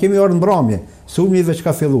 Na kemi orë mbrëmje. Sulmi veç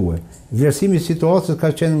ka filluar. Vlerësimi i situatës ka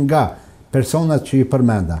qenë nga personat që i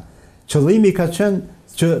përmenda. Qëllimi ka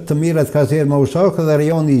qenë që të mirret kazerma ushtarake dhe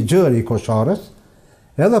rajoni i gjerë i Kosharës,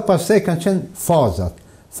 edhe pastaj kanë qenë fazat.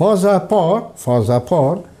 Faza e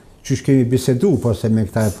parë, që kemi bisedu, po se me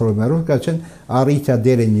këta e promeru, ka qenë arritja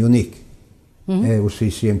deri në unik e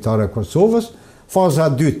ushtrisë shqiptare e Kosovës, faza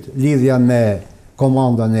 2 lidhja me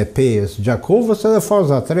komandën e PS Gjakovës, edhe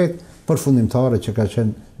faza 3 përfundimtare që ka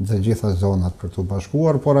qenë në të gjitha zonat për të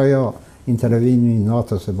bashkuar, por ajo interveni i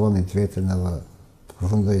NATO-s e bëni të vetën edhe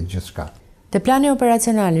përfundoi gjithçka. Te plani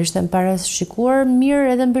operacional ishte parashikuar mirë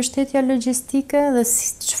edhe mbështetja logjistike dhe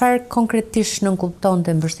çfarë konkretisht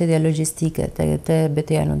nënkuptonte mbështetja logjistike te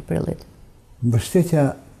betejë 9 prillit? Mbështetja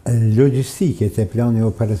logjistike te plani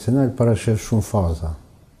operacional parashef shumë faza.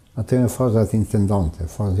 Ato janë fazat intendante,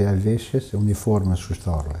 faza e veshjes, uniformës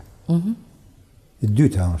ushtarëve. E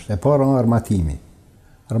dyta është, e para armatimi.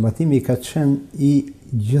 Armatimi ka qenë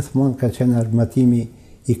gjithmonë ka qenë armatimi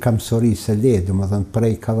i kamësorisë së lehtë, domethënë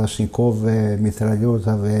prej kalashnikovëve,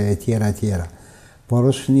 mitraljozave e tjera. Por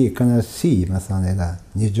është një kënaqësi, më thënë ata,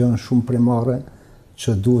 një gjë shumë primare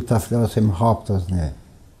që duhet ta flasim haptas ne.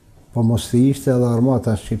 Po mos të ishte edhe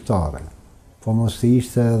armata shqiptare. Po mos të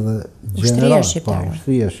ishte edhe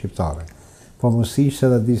ushtria shqiptare. Po mos të ishte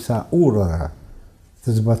edhe disa urdhra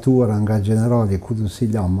të zbatuara nga generali Kudusi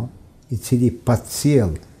Lama, i cili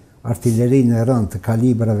patcjell artillerinë e rëndë të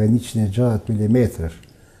kalibrave 106 mm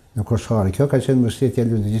në Koshare. Kjo ka qenë mbështetja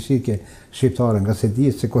logjistike shqiptare, nga se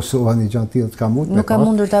dihet se Kosova një gjë tillë ka mund. Nuk ka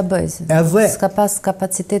mundur ta bëjë. S'ka pas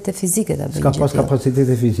kapacitete fizike ta bëjë. S'ka pas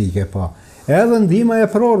kapacitete fizike, po. Edhe ndihma e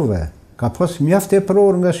prorëve. Ka pas mjaft e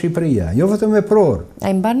prorë nga Shqipëria, jo vetëm e prorë.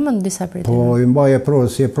 A i mban mend disa prej tyre? Po, i mbaj e prorë,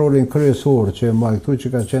 si e prorin kryesor që e mbaj këtu,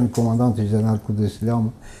 që ka qenë komandanti gjeneral Kudis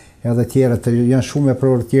Lam, edhe tjera, janë shumë e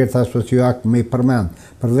prorë tjerë, tash për që akt me i përmend.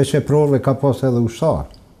 Përveç e prorëve ka pas edhe ushtarë.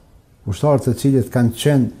 Ushtarë të cilët kanë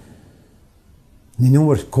qenë një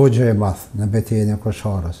numër kogje e madh në betejën e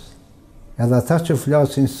Kosharës. Edhe ata që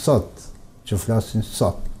flasin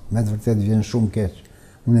sot, me të vërtet vjen shumë keq.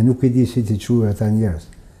 Unë nuk i di si t'i quaj ata njerëz,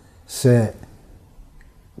 se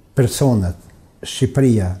personat,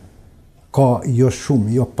 Shqipëria, ka jo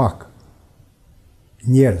shumë, jo pak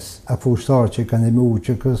njerëz apo ushtarë që kanë emiu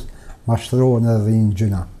që mashtrohen edhe një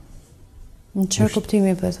gjëna. Në çfarë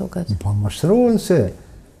kuptimi po e thukat? Po mashtrohen se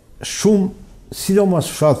shumë, sidomos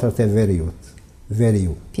fshatrat e veriut.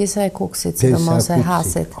 Pjesa e Kuksit, sidomos e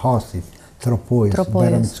Hasit, Tropojës,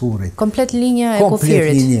 Berencurit. Komplet linja e kufirit.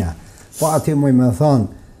 Komplet linja. Po aty më thonë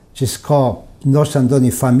që s'ka, ndoshta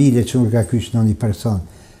ndonjë familje që nuk ka kyç ndonjë person,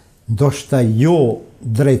 ndoshta jo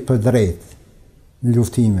drejt për drejt në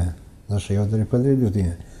luftime,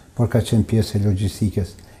 por ka qenë pjesë e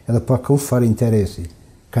logjistikës, edhe pa ku far interesi.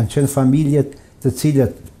 Kanë qenë familjet të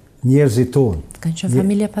cilat njerëzit tonë. Kanë qenë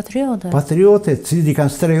familje patriote. Patriote, të cilët i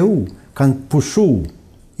kanë strehu, kanë pushu,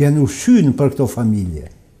 janë ushqynë për këto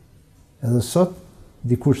familje. Edhe sot,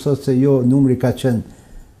 dikush thot se jo, numri ka qenë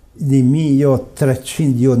 1.000, jo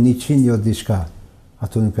 300, jo 100, jo diçka.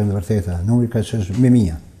 Ato nuk e në vërteta. Numri ka qenë me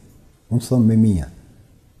mia. Unë thonë me mia.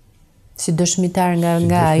 Si dëshmitar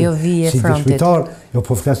nga ajo vije frontit. Si dëshmitar, jo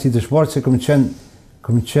po flas si dëshmitar se kam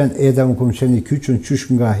qenë edhe unë kam qenë i kyçur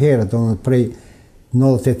qysh nga herë, domethënë prej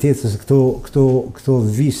 98-s këto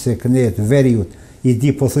viste kënet veriut, i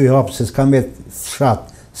di po thuj hap se s'ka me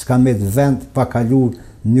fshat, s'ka me vend pa kalu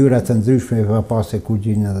mënyra të ndryshme pa pas se ku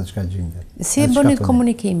gjinë edhe çka gjinde. Si e bënit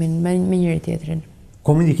komunikimin me njëri tjetrin?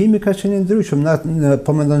 Komunikimi ka qenë ndryshëm,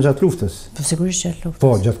 po mendon gjatë luftës. Po sigurisht gjatë luftës.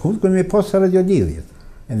 Po, gjatë luftës kemi pas radiolidhjet.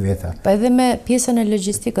 Pa edhe me pjesën e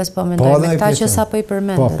logjistikës po mendoj, me këta që sapo i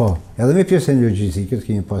përmendet. Po, edhe me pjesën e logjistikës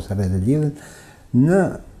kemi pas radiolidhjet.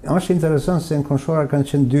 Është interesant se në Konshara kanë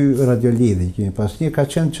qenë 2 radiolidhje, kemi pas një ka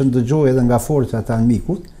qenë që ndëgjoj edhe nga forcat e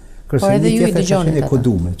armikut, kërse një tjetër ka qenë e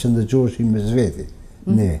kodume, që ndëgjoheshin me zveti.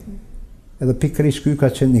 Ne. Edhe pikërisht ky ka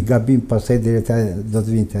qenë një gabim, pastaj deri do të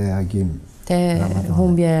vinte Agim. Te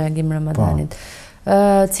humbja e Agim Ramadanit.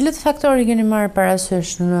 Cilët faktorë keni marrë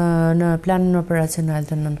parasysh në planin operacional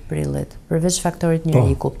të 9 prillit, përveç faktorit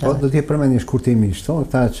njeri i kuptave? Po, do t'i përmendni shkurtimisht,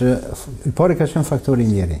 ta që i pari ka qenë faktori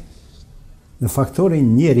njeri. Në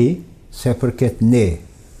faktorin njeri, se përket ne,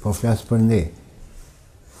 po flasë për ne,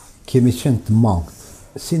 kemi qenë të mangët,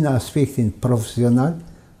 si në aspektin profesional,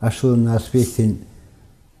 ashtu dhe në aspektin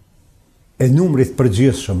e numrit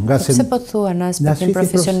përgjithshëm. Pse po thua në aspektin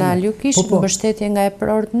profesional, ju kishit mbështetje nga e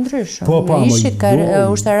prorët ndryshëm, në ishit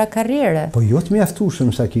ushtara karriere. Po jo të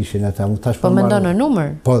mjaftueshëm sa kishin ata. Po mendon në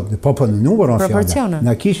numër? Po në numër on fjala. Proporcione.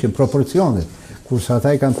 Na kishin proporcionet, kurse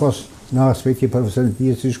ata i kanë pas në aspekti profesional,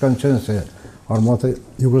 siç kanë qenë se armata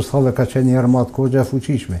jugoslave ka qenë një armatë kogja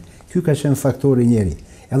fuqishme. Ky ka qenë faktori njeri.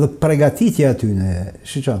 Edhe përgatitja aty në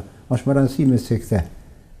shiqo, është më rëndësishme se këtë.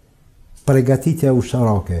 Përgatitja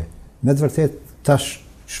ushtarake. Me të vërtet, tash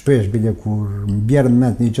shpesh bile kur mbjerë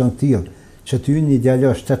mend një gjë të tillë, që ty një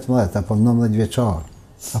djalosh 18 apo 19 vjeçar,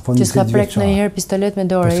 apo 20 vjeçar. Që s'ka prek ndonjëherë pistolet me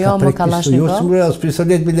dorë, jo më kalashnikov. Jo,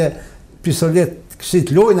 pistolet bile pistolet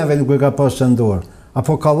kësit lojnave nuk e ka pasur në dorë.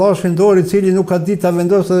 Apo kallashin dorë i cili nuk ka ditë ta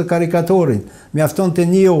vendosë edhe karikatorin. Mjaftonte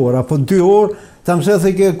 1 orë apo 2 orë, ta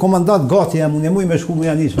mësoj ke komandant gati jam, unë muj me shku me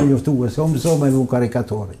janis me luftues, se unë mësoj me vu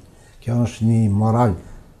karikatorin. Kjo është një moral.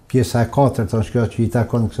 Pjesa e 4 është kjo që i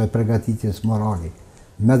takon kësaj përgatitjes morali.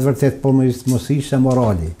 Me të vërtet po mos ishte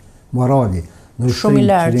morali. Në shumë i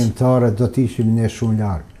lartë. Qëllimtare do të ishim ne shumë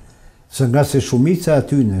larg. Se nga se shumica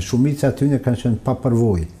atyne kanë qenë pa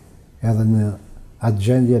përvojë. Edhe në atë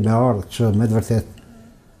gjendje me ardhë që me të vërtet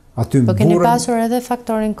aty po keni pasur edhe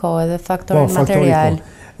faktorin kohë, edhe faktorin material.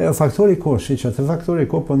 Faktori kohë, shiqë, atë faktori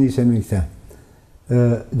kohë po nisemi këte.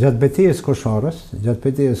 Gjatë betejës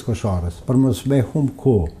Kosharës, për mos me humb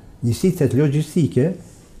kohë, njësitet logjistike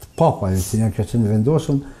të papave, që janë ka qenë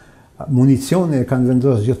vendosur, municione kanë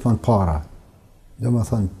vendosur gjithmonë para. Do më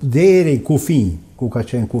thënë, deri kufin, ku ka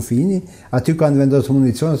qenë kufini, aty kanë vendosur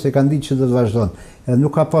municione se kanë ditë që do të vazhdojnë. Edhe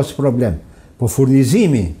nuk ka pas problem. Po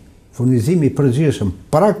furnizimi përgjithshëm,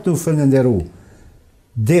 para këtu falenderu,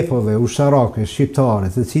 depove, ushtarake,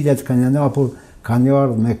 shqiptare, të cilat kanë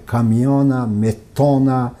ardhur me kamiona, me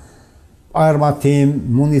tona, armatim,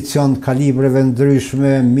 municion kalibreve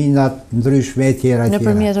ndryshme, minat ndryshme e tjera.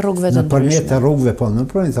 Nëpërmjet rrugëve të ndryshme. Nëpërmjet rrugëve, po,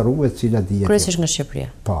 nëpërmjet rrugëve të cilat dihet. Kryesisht nga Shqipëria.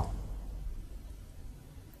 Po.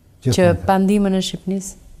 Që pa ndihmën e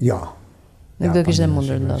Shqipënisë? Jo. Nuk do kishte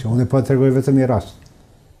mundur ndodh. Unë po tregoj vetëm një rast.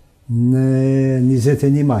 Në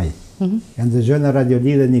 21 maj, e ndëgjoj në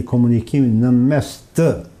radiolidhe një komunikim në mes të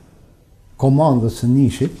komandës së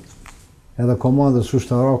Nishit, edhe komandës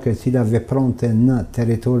ushtarake e cila vepronte në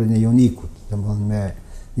territorin e Jonikut, domethënë me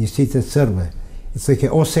njësitë serbe. I thëke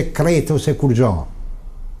ose Kretë ose Kurgja.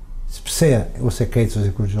 Pse ose Kretë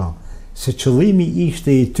ose Kurgja? Se qëllimi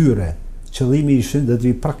ishte i tyre, qëllimi ishte do të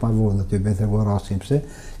vi pak më vonë aty me t'regu rastin pse,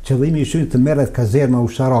 qëllimi ishte të merret kazerma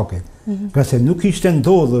ushtarake. Ka se nuk ishte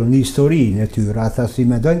ndodhur në historinë e tyre, ata si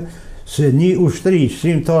mendojnë se një ushtri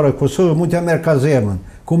shqiptare Kosovë mund t'ja merr kazermën,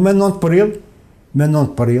 ku me 9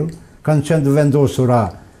 prill, kanë qenë vendosura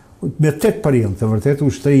me 8 prill, të vërtet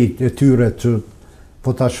ushtrit e tyre që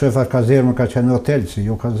po ta shefa kazermën ka qenë hotel, si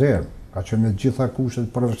jo kazermë, ka qenë me gjitha kushtet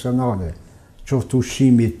profesionale, qoftë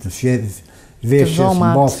ushqimit, veshjes,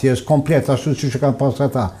 mbathjes, komplet ashtu siç e kanë pas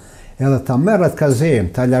ata. Edhe ta merret kazermë,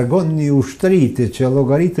 ta largon një ushtrit që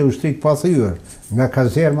llogaritë ushtrit pa thyer nga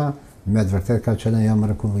kazerma, me të vërtet ka qenë një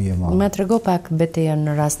mrekulli e madhe. Më trego pak betejën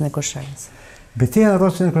në rastin e Koshorës. Betejën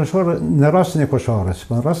në rastin e Koshorës,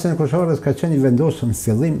 po në rastin e Koshorës ka qenë i vendosur në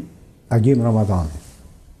fillim Agim Ramadani.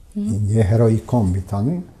 Një heroi i kombit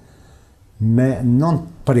tani me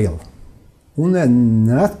 9 prill. Unë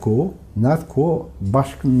në atë kohë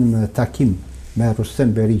bashkë në takim me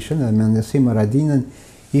Rustem Berishën dhe me Nesim Radinën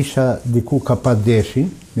isha diku Kapandeshin,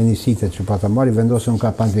 me njësitë që pa të marri vendosën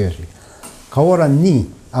Kapandeshin. Ka ora 1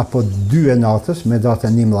 apo 2 e natës, me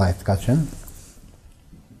datën 11 ka qenë,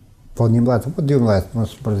 po 11 apo 12,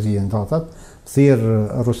 mos përzihen datat, thirr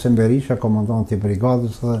Rustem Berisha, komandanti i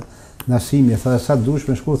brigadës, dhe Nasimi tha sa dush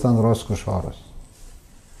me shku në rast Koshorës.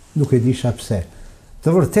 Nuk e disha pse.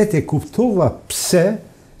 Të vërtet e kuptova pse,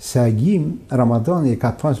 se Agim Ramadani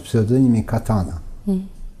ka pas pseudonimin Katana.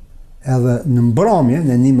 Edhe në mbrëmje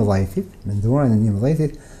në 11-it, me ndërmarrjen e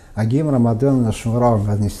 11-it, Agim Ramadani në shmërar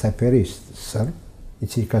nga një snajperist sërb, i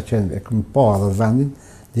cili ka qenë e këm pa edhe vendin,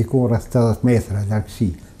 diku rreth 80 metra largësi.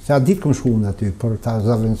 Se a ditë këm shku në aty për ta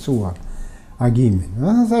zavendësuar Agimin.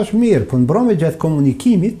 Thash mirë, po në mbrëmje gjatë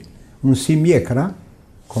komunikimit, unë si mjekra,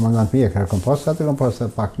 komandant mjekra, kom pas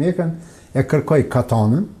pak mjekrën, e kërkoj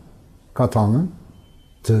Katanën,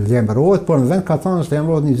 të lemërohet, por në vend Katanës të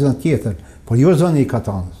lemërohet një zënë tjetër, por jo zëni i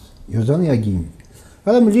Katanës, jo zëni i Agimit.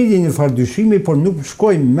 Edhe më lidhi një farë dyshimi, por nuk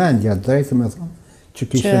shkoj mendja drejtë me thonë, që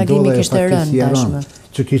kishte ndodhe e fatkesi e rënë,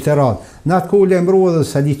 që kishte rënë. Në atë kohë lemërohet dhe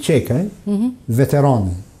Sali Qekaj,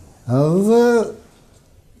 veterani. Edhe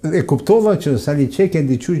e kuptova që Sali Qekaj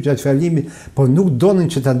diqysh gjatë fjallimit, por nuk donin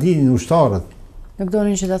që ta dinin ushtarët. Nuk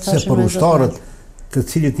donin që ta thashin se për ushtarët të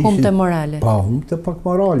cilët ishin... Humte morale. Pa, humte pak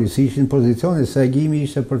morale, si ishin pozicione, se Agimi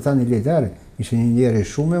ishte për ta një lejtare, ishte një njeri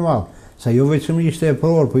shumë e madh, sa jo vetëm ishte e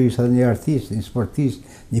pror, po ishte një artist, një sportist,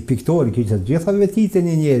 një piktor, kishte gjitha vetit e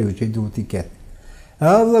një njeriu që i duhet i ketë.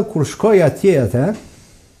 Edhe kur shkoj atje atë,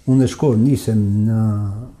 unë nisem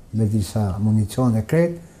me disa municione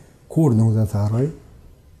kret, kur nuk do të harroj,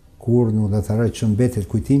 që mbetet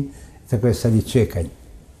kujtim të kërë Sali Qekaj.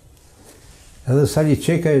 Edhe Sali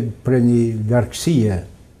Qekaj për një larkësie,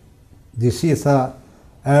 disi tha,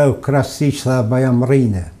 Krasniqi tha bajam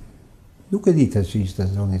rine. Nuk e dite që ishte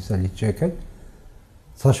zoni Sali Qekaj.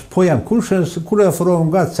 Thash, po jam, kur e afrohem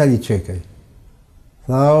nga Sali Qekaj?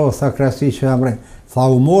 Tha Krasniqi jam rine. Tha,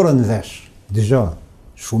 u morën vesh, dëgjo,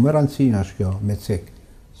 shumë e rëndësina është kjo, me cek,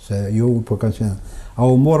 se jo u për kanë qenë. A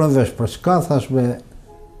u morën vesh, për shka thash me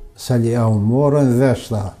Sali, a u morën vesh,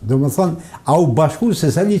 tha. Do më thonë, a u bashku se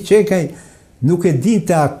Sali Qekaj nuk e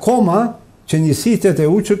dinte akoma që njësitet e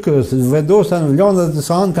UÇK-s vendosa në Vlondë dhe të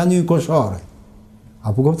Sahan kanë një koshare.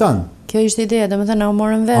 Apo kupton? Kjo ishte ideja, do të thënë, u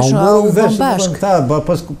morën vesh, u bën bashkë.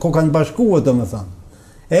 Pas ko kanë bashkuar, do të thënë.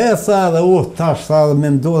 E tha dhe tash tha dhe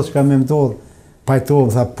me ndodh çka me ndodh. Pajtova,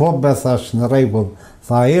 tha po be thash në rregull.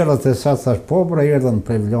 Tha erdhët e sa thash po, pra erdhën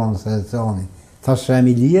prej Vlondës e Sahanit. Thash jam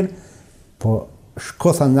i lirë, po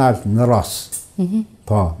shkotha nalt në rast.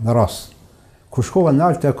 Po, në rast. Kur shkova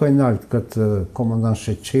nalt, takoj nalt këtë komandant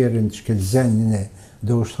Sheqerin, Shkelzenin e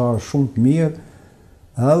dhe ushtarë shumë të mirë,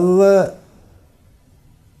 edhe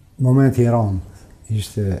momenti i rëndë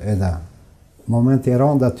ishte edhe. Momenti i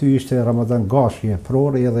rëndë aty ishte Ramadan Gashje,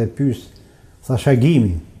 prori edhe pyes, thash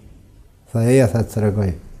Agimi, tha tha të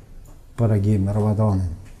tregoj për Agim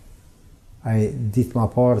Ramadanin. Ai ditë më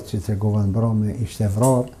parë që tregova në mbrëmje ishte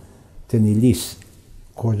vrarë të një lisë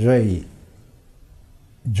Koxhej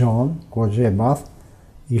Gjon, Koxhej Bath,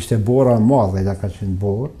 ishte bora madhe, da ka qenë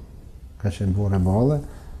borë, ka qenë burë e madhe,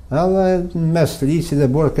 edhe në mes të lisit dhe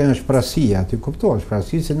burë kënë shprasia, ti kuptohet,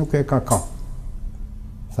 shprasia se nuk e ka.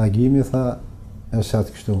 Tha Agimi, tha, Esat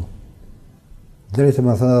kështu. Drejtë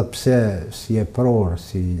më thënë pse si e prorë,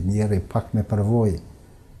 si njeri pak me përvoj,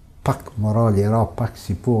 pak morali ra, pak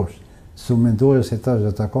si poshtë, su mendojë se ta është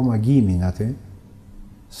dhe ta kom Agimin aty,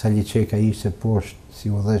 sa liqeka ishte poshtë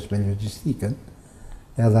si u dhesh me logistikën,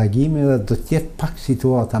 edhe Agimi dhe do tjetë pak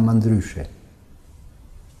situata më ndryshe.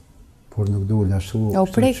 Por nuk duhet ashtu... O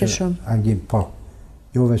preke shumë. Agim, po.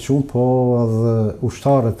 Jo veç shumë, po edhe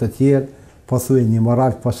ushtarët të tjerë, po thuj një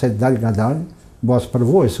moral poset dal nga dal, bas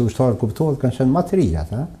përvoj se ushtarët kuptohet kanë qenë materiat,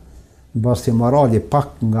 bas të morali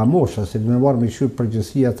pak nga mosha, se me marrë me shqyrë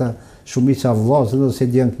përgjësia ta shumica vlazë dhe se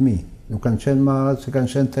djenë të mi. Nuk kanë qenë ma, se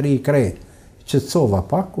kanë qenë të ri i krejt. Qëtësova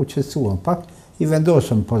pak, u qëtësuan pak, i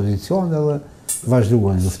vendosën pozicion edhe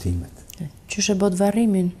vazhduan luftimet. Qyshe bot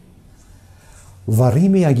varrimin?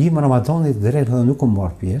 Varrimi Agim Ramadanit drejt dhe nuk më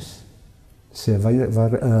marrë pjesë, se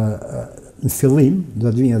në fillim, do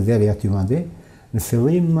të vinë dheri aty mande, në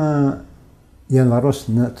fillim janë varros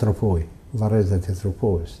në Tropoj, varrezat e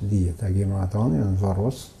Tropojës, dijet Agim Ramadanit, janë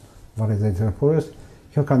varros, varrezat e Tropojës,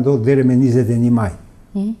 kjo ka ndodhur deri me 21 maj.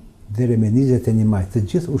 Deri me 21 maj, të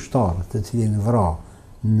gjithë ushtarët të cilin vra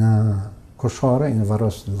në Koshare, në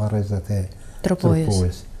varros në varrezat e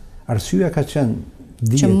Tropojës. Arsyeja ka qenë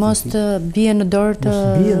dijet, që mos të bie në dorë të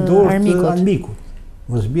armikut.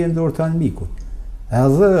 Mos bie në dorë të armikut.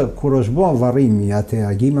 Edhe kur është bën varrimi atë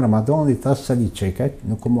Agim Ramadanit, as sa liçeket,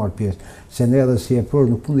 nuk u marr pjesë, se ne edhe si e pror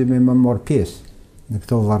nuk mundi me më marr pjesë në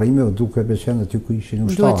këto varrime, u duke qenë aty ku ishin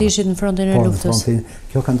ushtarë. Duhet ishit në frontin e luftës.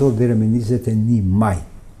 Kjo ka ndodhur deri me 21 maj.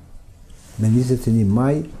 Me 21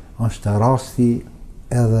 maj është rasti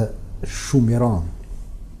edhe shumë i rëndë.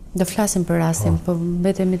 Do flasim për rastin, po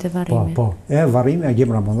mbetemi te varrimi. Po. Varrimi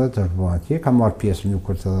Agim Ramadanit është bën atje, ka marr pjesë nuk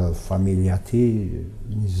të familja aty,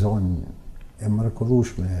 një zonë e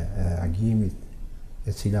mrekullueshme e Agimit,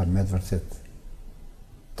 e cila me të vërtet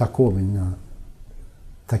takomin në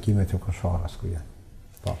takimet e Kosharës ku janë.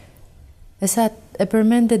 Po. Esat e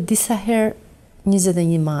përmendet disa herë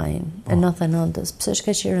 21 majin e 99-s. Pse është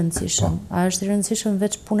kaq i rëndësishëm? A është i rëndësishëm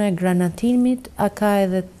veç puna e granatimit, a ka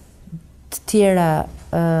edhe të tjera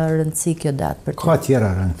rëndësi kjo datë për të? Ka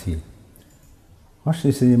tjera rëndësi.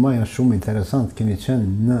 Është 21 maj është shumë interesant, kemi qenë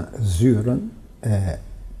në zyrën e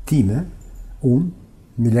time,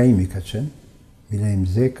 Milaimi ka qenë, Milaim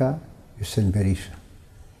Zeka, Ysen Berisha.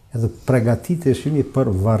 Edhe përgatiteshimi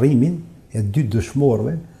për varrimin e 2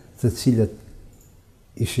 dëshmorëve, të cilët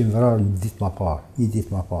ishin vrarë një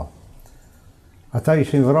ditë më parë. Ata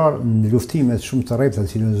ishin vrarë në luftimet shumë të rrepta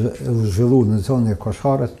që u zhvillu në zonën e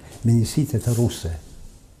Kosharës me njësitë të ruse,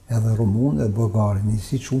 edhe rumunë edhe bulgare,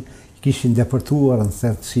 njësitë shumë kishin depërtuar në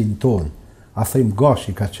thertësinë tonë. Afrim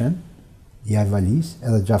Gashi ka qenë, i Alvalis,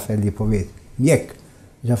 edhe Gjaferi Lipoveti. Mjek,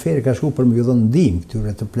 Gjaferi ka shku për më dhënë ndihmë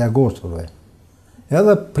këtyre të plagosturve.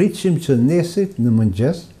 Edhe pritshim që nesit në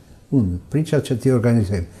mëngjes, unë pritja që ti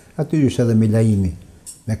organizojmë. Aty ishte edhe Milaimi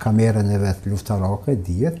me kamerën e vetë luftarake,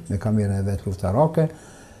 dijet, me kamerën e vetë luftarake,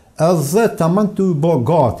 edhe tamam të u bë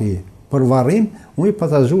gati për varrim, unë i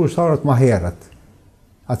patazu ushtarët më herët.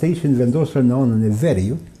 Ata ishin vendosur në anën e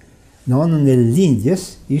Veriut, në anën e lindjes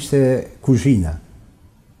ishte kuzhina,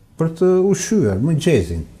 për të ushqyer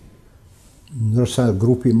mëngjesin. Ndërsa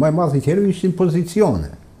grupi më i madh i tjerë ishin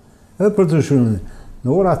pozicione. Edhe për të ushqyer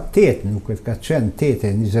në ora 8, nuk ka qenë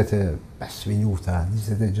 8:25 minuta,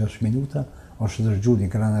 26 minuta, është dërgjuar një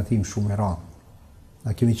granatim shumë i rëndë.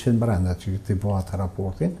 Na kemi qenë brenda që të bëha atë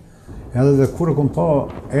raportin, edhe dhe kur kom pa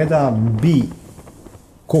edhe mbi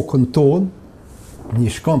kokën tonë një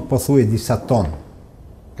shkon pothuaj disa tonë.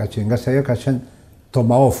 Ka qenë nga se ajo ka qenë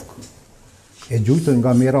Tomahawk, e gjujtën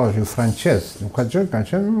nga mirazhi francez, nuk ka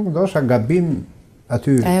qenë, nuk dosha gabim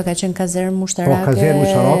aty. Ajo ka qenë kazermë ushtarake,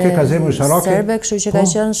 kazermë ushtarake, serbe, kështu që ka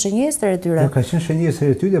qenë shënjestër e tyre. Po, ka qenë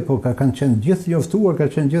shënjestër e tyre, po kanë qenë gjithë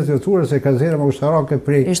njoftuar, se kazerma ushtarake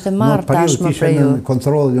prej ishte marrë tashmë prej ju. Në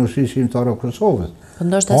kontrollin e ushtrisë shqiptare të Kosovës. Po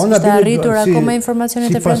ndoshta s'ishte arritur akoma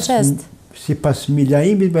informacionet e francezët. Sipas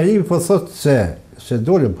Milaimit, po thotë se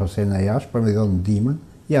dolën pastaj në jashtë për me dhënë ndihmën.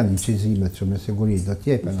 Janë incizimet që me siguri do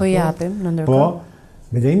t'jepen. Po japim, në ndërkohë.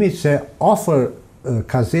 Po, Milaimi se afër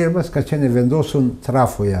kazermës ka qenë vendosur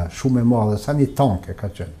trafoja shumë e madhe, sa një tanke ka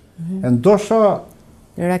qenë. Ndosha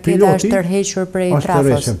raketa është tërhequr prej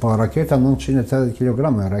trafos. Po, raketa 980 kg,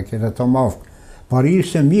 raketa Tomahawk. Por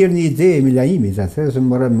ishte mirë një ide e Milaimit, atë se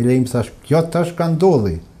Milaimi thash, kjo tash ka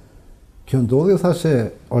ndodhi. Kjo ndodhi, tha se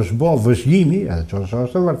është bë vëzhgimi, edhe që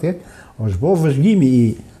është vërtet, është bë vëzhgimi i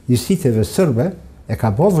njësiteve sërbe, e ka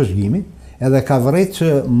bë vëzhgimin, edhe ka vërejt që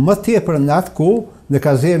më tepër në atë kohë në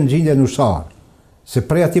kazermë gjindjen ushtarë. Se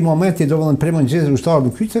prej ati momenti do vëllën prej mëngjesit ushtarë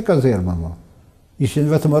nuk kyçe kazermë më. Ishin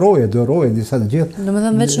vetëm roje, do roje, disa të gjithë. Do më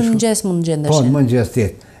thëmë veç në mëngjes mund gjendeshin. Po, në mëngjes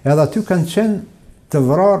tjetë. Edhe aty kanë qenë të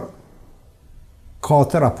vrarë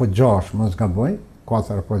 4 apo 6, mos gaboj,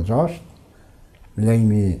 4 apo 6,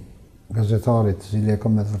 lejmi gazetarit, cili e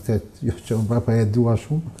kom me të vërtet, jo që më e dua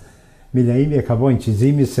shumë, Milaimi e ka bojnë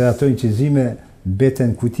qizimi, se ato në qizime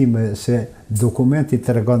beten kujtime se dokumenti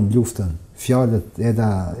të regon luftën, fjalët edhe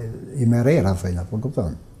i merera, thejna, po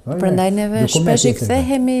këpëton. Prandaj neve shpesh i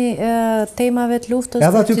kthehemi temave të luftës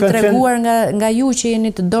që treguar nga ju që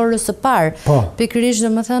jeni të dorës së parë. Pikërisht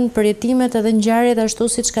domethënë përjetimet edhe ngjarjet ashtu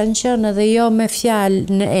siç kanë qenë edhe jo me fjalë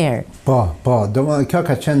në erë. Po, kjo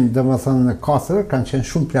ka qenë domethënë 4 kanë qenë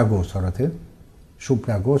shumë plagosur aty. Shumë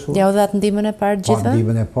plagosur. Ja u dha ndihmën e parë gjithë? Po,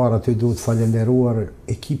 ndihmën e parë aty duhet falenderuar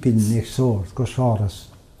ekipin mjekësor të Kosharës,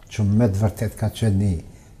 që me të vërtet ka qenë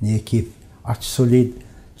një ekip aq solid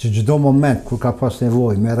që çdo moment kur ka pas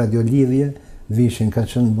nevojë me radiolidhje, vishin ka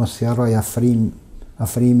qenë mos i harroj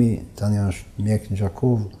Afrimi, tani është mjek në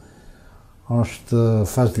Gjakov, është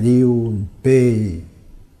Fazliu, Pej,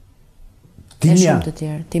 Timja. Shumë të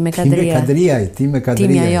tjerë, Time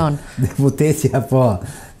Kadria jonë.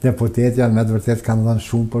 Deputetja me të vërtet kanë dhënë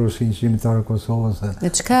shumë për ushinë shqiptare të Kosovës. E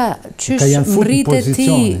çka qysh mritet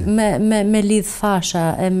ti me lidh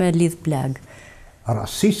fasha e me lidh plag?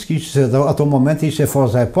 Rasisht kishte se ato momente ishte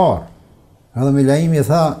faza e parë. Edhe Milaimi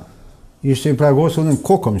tha, ishte i plagosur në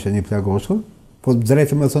kokëm që një plagosur, po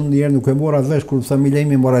drejtë me thënë njerë nuk e mora atë vesh, kur tha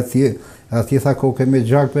Milaimi mora ati tha kokë me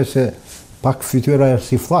gjakpe se pak fytyra e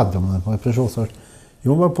si flat, domethënë, po e preshoh thash.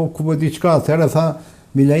 Jo më po ku më di çka, atëherë tha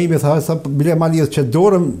Milaimi tha bile ma lidhë që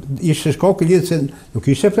dorëm ishte shkok i lidhë se nuk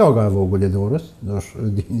ishte plaga e vogël e dorës,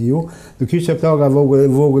 nuk ishte plaga e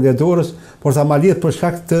vogël e dorës, por tha ma lidhë për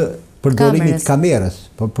shkak të përdorimit kamerës,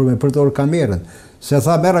 për me përdorë kamerën. Se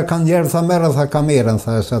tha merë kanë njerë, tha kamerën,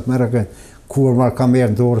 tha se atë merë kur marë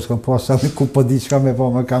kamerën dorës, kam pasë ku po di qka me po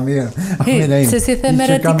me kamerën. Se si the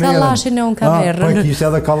merë ti kalashin e unë kamerën. Po kishte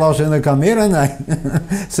edhe kalashin e kamerën,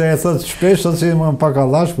 se e thëtë shpesh, thëtë si më pa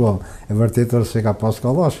kalash, po e vërtetër se ka pas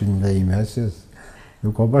kalashin në ime,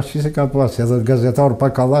 nuk o bashkë se ka pas, edhe gazetar pa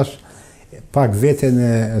kalash, pak veten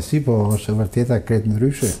e si, po është e vërteta kretë në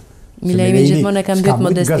ryshe. Milaimi gjithmonë e kam bjët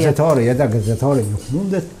modestia. Gazetari nuk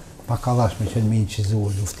mundet pa kalash me qenë me incizuar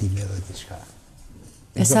luftimi edhe diçka.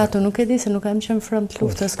 Esatu, nuk e di se nuk kam qenë front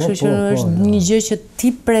luftës, kështu që është një gjë që ti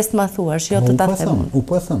prest ma thuash, jo të ta them. U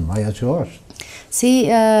po them, aja që është.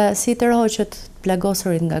 Si të rroqët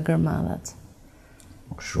plagosurit nga gërmadhat?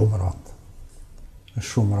 Shumë rëndë.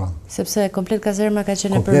 Shumë rëndë. Sepse komplet kazerma ka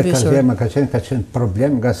qenë e përmbysur. Komplet kazerma ka qenë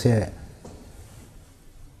problem nga se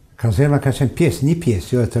kazerma ka qenë pjesë, një pjesë,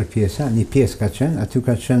 jo e tërë pjesë, një pjesë ka qenë, aty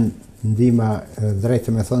ka qenë ndihma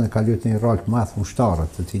drejtë me thonë ka luajtur një rol të madh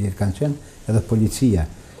ushtarët, të cilët kanë qenë edhe policia,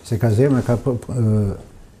 se kazerma ka pas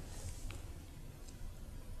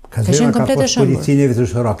policinë vetë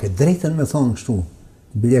ushtarake, drejtën me thonë kështu.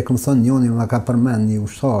 Bile kam thonë njoni ma ka përmend një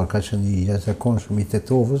ushtar, ka qenë një jashtëzakonshëm i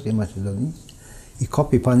Tetovës, i Maqedonisë, i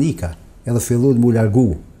kapi panika, edhe fillu të mu largu.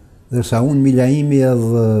 Dërsa unë Milaimi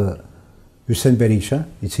edhe Hysén Berisha,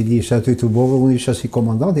 i cili ishte aty të bove, unë isha si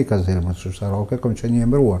komandant i kazermës ushtarake, kom qenë një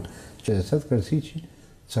emëruar. Që Esat Krasniqi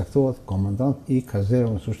caktohet komandant i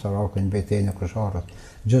kazermës ushtarake në betejën e Kosharës.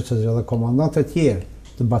 Gjithsesi edhe komandantët e tjerë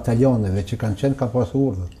të batalioneve që kanë qenë ka pas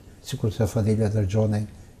urdhët, sikur se Fadila Dërgjonej,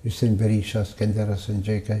 Hysén Berisha, Skender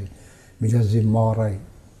Sëngjekaj, Milazim Maraj,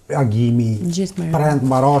 Agimi, Prend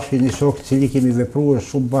Marashi, një shok cili kemi vepruar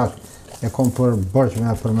shumë bashkë, e kom për bërgjë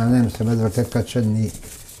me përmenem se me të vërtet ka qenë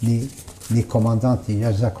një komandant i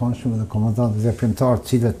jashtëzakonshëm dhe komandant veprimtar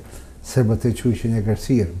cilët serbët e quajshin e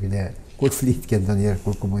gërsirë, bile kur flit ke ndonjëherë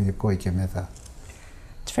kur komunikoj ke me ta.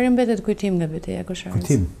 Çfarë mbetet kujtim nga betejë e Kosharës?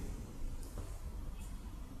 Kujtim.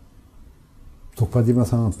 Nuk pa di më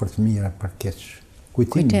thonë për të mira, për keq.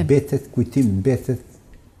 Kujtim mbetet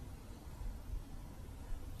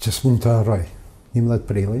që s'mund të harroj. 11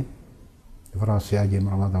 prilli, vrasja e Agim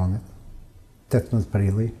Ramadanit, 18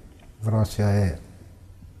 prilli, vrasja e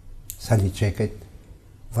Sali Qekajt,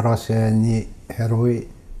 vrasja e një heroj,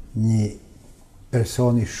 një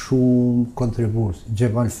personi shumë kontribues,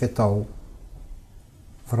 Gjemal Fetau,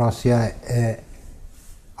 vrasja e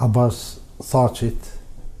Abbas Thaqit,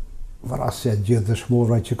 vrasja gjithë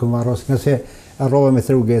dëshmorëve që këmë varros, nga se arrove me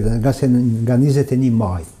Treugedën, nga 21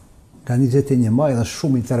 maj. Nga 21 maj dhe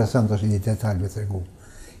shumë interesant është një detalj me tregu.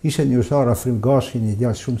 Ishe një ushtar Afrim Gashi, një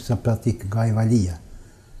djalë shumë simpatik nga Ivalia.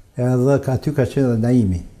 Edhe aty ka qenë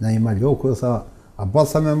dhe Naim Aloku, tha, a balë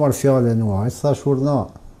tha me marë fjale në uaj, tha shurna,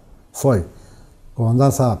 fol.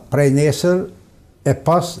 Komandant tha, prej nesër, E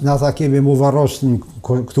pas, na tha kemi mu varrosën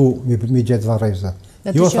këtu, mi gjetë varrezat.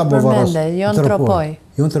 Dhe të që përmende, jo në tropoj.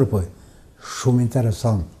 Jo në tropoj. Shumë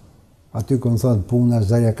interesant. Aty këmë thënë puna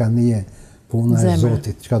Zarja Kanije, puna e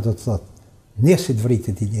Zotit, çka do të thotë. Nesit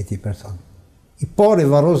vritit i njëti person. I pari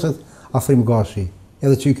varrosët Afrim Gashi,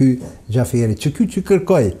 edhe që ky Gjaferi, që ky që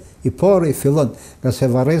kërkoj, i pari fillon, nga se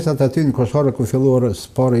varrezat aty në Koshare ku filluar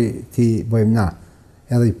s'pari ti bëjmë na.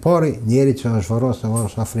 Edhe i pari njeri që është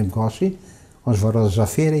varros Afrim Gashi, është varros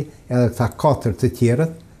Gjaferi, edhe këta 4 të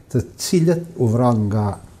tjerët, të cilët u vranë nga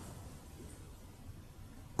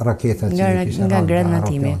raketat që në kishë nga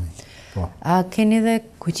grenatimi. Po. A keni dhe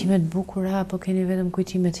kujtimet bukura, apo keni vetëm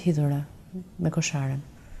kujtimet hidhura me Kosharen?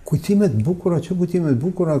 Kujtimet bukura, që kujtimet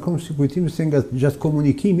bukura, kom si kujtimet se nga gjatë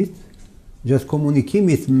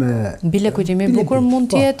komunikimit me... Bile kujtimi bukur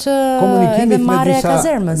mund t'jetë edhe marrja e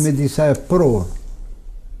kazermës. Me disa e provë.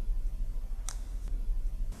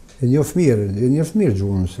 E njofë mirë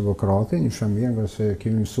gjuhën se Bokrati, një shumë mirë, nga se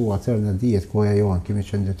kemi mësu atër në dijet koja jonë, kemi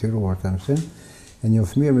qenë detyruar të mësin, e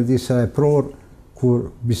njofë mirë me disa e prorë, kur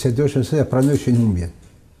bisedojshën se e pranojshin humbjen.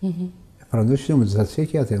 E pranojshin humbjen, zatë se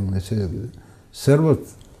kja të unë, se sërbët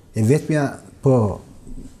e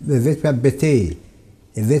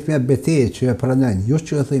vetëmja betej që e pranojnë, jo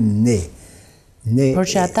që e thëjmë ne. Por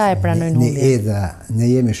që ata e pranojnë humbjen. Ne edha, ne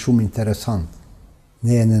jemi shumë interesant,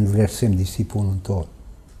 ne e në nënvlerësim disi punën tonë.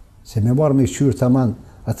 Se me marrë me qyrë të manë,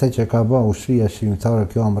 ata që ka ba ushtria shqiptare,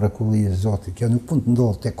 kjo mrekulli e Zotit, kjo nuk pun të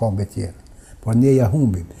ndodhë të kombe tjera. Por ne ja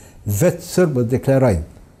humbim. Vetë sërbët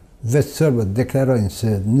deklarojnë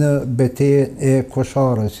se në betejën e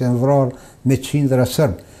Koshare, se në vrarë me qindra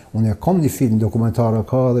sërbë. Unë e kom një film dokumentarë,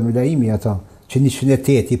 ka dhe me laimi ata, që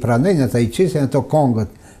 108 i pranojnë ata, i qesin ato kongët,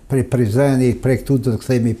 prej Prizreni, prej këtu të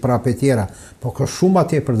këthejmë i prape tjera, po ka shumë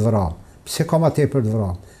atje për të vrarë. Pse kam atje për të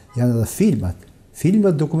vrarë? Janë edhe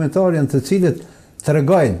filmat dokumentare janë të cilët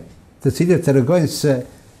të regojnë se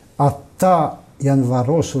ata janë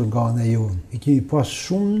varrosur nga në jonë. I kemi pas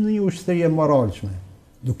shumë një ushtërije moralshme.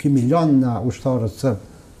 Nuk kemi lanë na ushtarët sërbë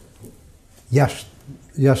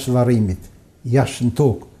jashtë varrimit, jashtë në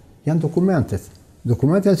tokë. Janë dokumentet.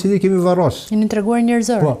 Dokumentet në cilë kemi varrosë. Jeni treguar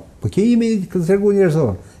njerëzor. Po kemi treguar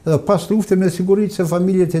njerëzor. Edhe pas lufte me siguritë se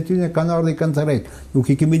familjet e tyre kanë ardhur kanë të rejtë. Nuk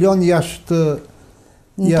i kemi lanë jashtë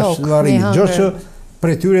varrimit. Gjë që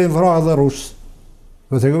prej tyre në vra edhe rusë.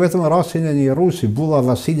 Do të regoj vetëm rastin e një rusi, Bulla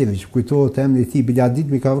Vasiljević, kujtohet emri i tij, biladit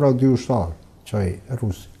mi ka vrarë 2 ushtarë, çaj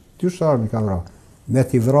rusi. 2 ushtarë mi ka vrarë. Me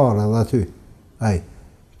t'i vrarë edhe aty. Ai,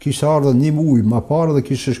 kishte ardhur një muaj më parë dhe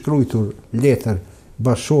kishte shkruar letër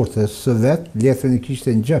bashkëshortes së vet, letrën e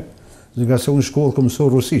kishte në xhep. Nga se unë shkollë kam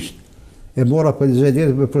mësuar rusisht. E mora për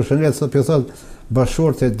letër me përshëndet se po thotë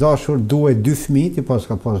bashkëshorte dashur, duaj 2 fëmijë, ti pas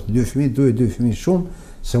ka pas 2 fëmijë, duaj 2 fëmijë shumë,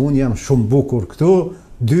 se unë jam shumë bukur këtu.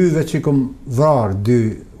 2 që kom vrarë 2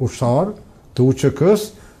 ushtarë të UÇK-s,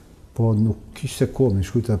 po nuk kishte kohë me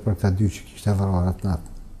shkujta për këta 2 që kishte vrarë atë natë.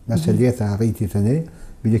 Nëse leta arriti të ne,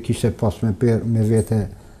 bile kishte pas me vete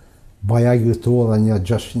bajagë të ola një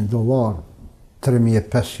 $600,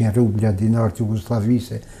 3.500 rublja dinar të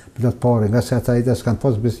Jugoslavise, plot pare, nga se ata ide s'kanë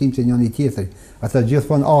pas besim të njëni tjetëri. Ata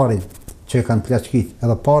gjithmonë arin që kanë plaçkit,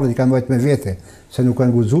 edhe parët i kanë vajtë me vete, se nuk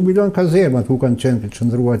kanë guzu milion kazermat ku kanë qenë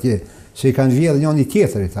qëndrua atje. Se i kanë vjedhë njëni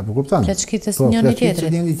tjetërit, apo kuptanë? Plaçkitës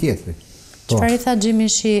njëni tjetërit. Çfarë i tha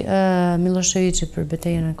Gjimishi Miloševićit për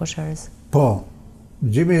betejën e Kosharës? Po,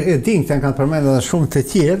 Gjimi e din, të kanë përmendë edhe shumë të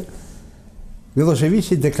tjerë,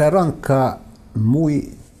 Miloševići deklaron ka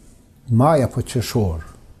maj apo qershor.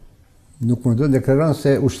 Nuk më do deklaron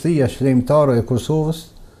se ushtria shërimtare e Kosovës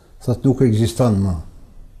thot nuk ekziston më.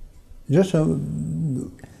 Gjë që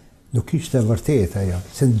nuk ishte vërtet ajo,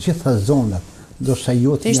 se në gjitha zonat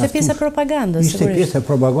ishte pjesë e propagandës, ishte pjesë e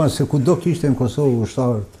propagandës, se kudo kishte në Kosovë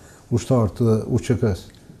ushtarë të UÇK-s.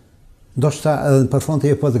 Ndoshta edhe në përfund të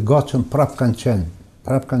jepot gatshëm prap kanë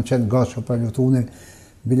qenë gatshëm për luftune,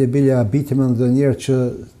 bile abitim edhe njerë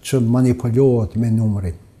që manipulohet me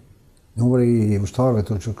numrin. Numri i ushtarëve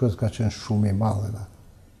të UÇK-s ka qenë shumë i madh.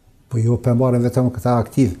 Po jo përmarrin vetëm këta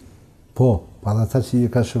aktiv, po, pa dhe ata që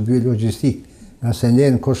ka shërbyer logjistik, nga se ne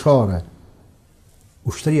në Koshare,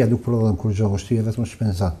 ushtria nuk prodhon kur gjë, ushtria vetëm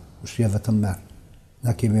shpenzon, ushtria vetëm merr.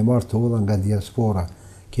 Na kemi marrë të udhë nga diaspora,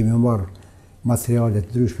 kemi marrë materiale të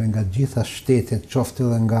ndryshme nga gjitha shtetet, qoftë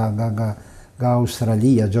edhe nga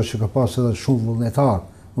Australia, gjë që ka pas edhe shumë vullnetar.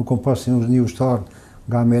 Nuk kam pas një ushtar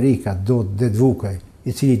nga Amerika, do të Dedvukaj,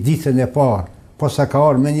 i cili ditën e parë, posa ka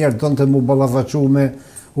ardhur më njerë donte mu ballafaqu me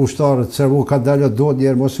ushtarët, se ka dalë do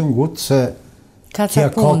njerë mos u ngut se ka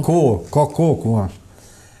kohë ku është.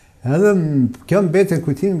 Edhe kjo mbetet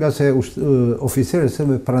kujtim nga se oficerët se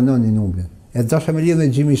me pranonin humbjen. E dasha me lidhë me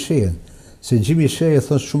Gjimishin, Se Gjimi Shej e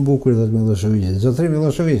thonë shumë bukur dhe të Milošević. Zotri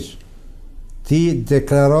Milošević, ti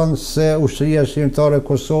deklaron se ushtria shqiptare e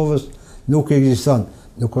Kosovës nuk ekziston.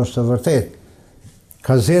 Nuk është e vërtet.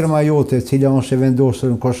 Kazerma jote, cila është e vendosur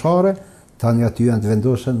në Koshare, tani aty janë të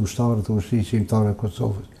vendosur ushtarët e ushtrisë shqiptare e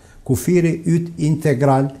Kosovës. Kufiri yt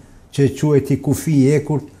integral, që quhet i kufi i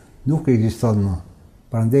ekurt, nuk ekziston më.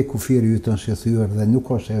 Prandaj kufiri yt është i thyer dhe nuk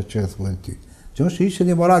është ajo që e thuan ty. Që është ishte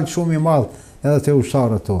një moral shumë i madh edhe te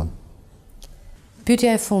ushtarët tonë.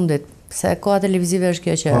 Pyetja e fundit, se koha televizive është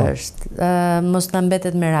kjo që është, mos na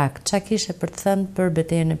mbetet merak, çka kishe për të thënë për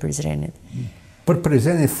betejën e Prizrenit? Për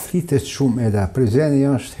Prizrenin flitet shumë edhe. Prizreni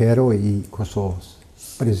është heroi i Kosovës.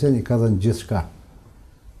 Prizreni ka dhënë gjithçka.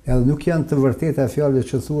 Edhe nuk janë të vërteta fjalët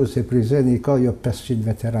që thuhet se Prizreni ka jo 500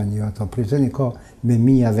 veteranë, jo ato. Prizreni ka me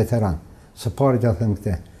 1000 veteranë. Së pari ta them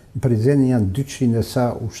këtë. Në Prizreni janë 200 e sa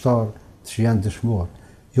ushtarë që janë dëshmorë.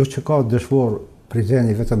 Jo që ka dëshmorë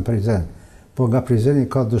Prizreni vetëm Prizren, po nga Prizreni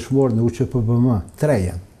ka dëshmorë në UÇPBM, 3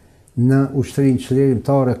 janë. Në ushtrinë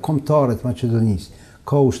çlirimtare kombëtare të Maqedonisë.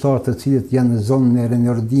 Ka ushtarë të cilët janë në zonën e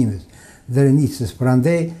Renjordimes dhe Renicës.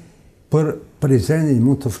 Prandaj për Prizrenin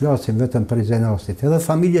mund të flasim vetëm prizrenasit. Edhe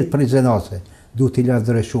familjet prizrenase duhet t'i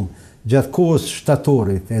lavdëroj shumë. Gjatë kohës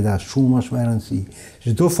shtatorit edhe shumë është më e rëndësishme.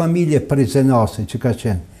 Çdo familje prizrenase që ka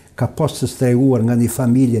qenë, ka pas të strehuar nga një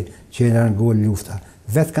familje që e largoi lufta.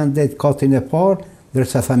 Vetë kanë ndetë katin e parë,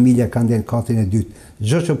 ndërsa familja kanë ndetë katin e dytë.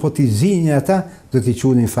 Çdo që po t'i zinin ata, do t'i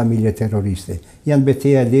qunin familje terroriste. Janë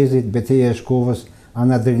beteja e Lezit, beteja e Shkovës,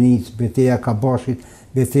 Anadrinic, beteja Kabashit,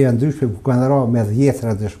 beteja ndryshme ku kanë ra me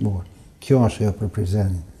dhjetra dëshmorë. Kjo është ajo për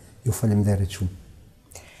Prizrenin. Ju faleminderit shumë.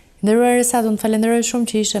 Nderuar Esat, unë falenderoj shumë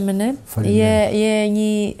që ishe me ne. Je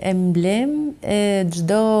një emblem e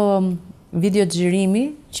çdo video xhirimi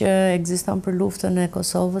që ekziston për luftën e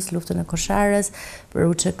Kosovës, luftën e Kosharës, për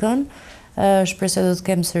UÇK-n. Shpresoj do të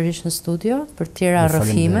kem sërish në studio për tjera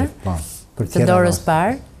rrëfime të dorës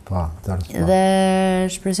parë. Dhe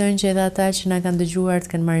shpresojnë që edhe ata që na kanë dëgjuar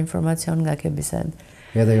të kenë marrë informacion nga kjo bisedë.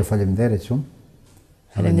 Edhe ju faleminderit shumë.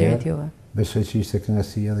 Faleminderit juve. Besoj që ishte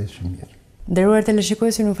kënaqësi edhe shumë mirë. Nderuar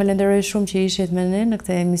teleshikuesi, ju falenderoj shumë që ishit me ne në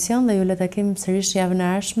këtë emision dhe ju le takim sërish javën e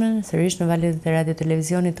ardhshme, sërish në valët e radio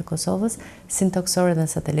televizionit të Kosovës, sintoksore dhe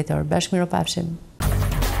satelitor. Bashkë miropafshim.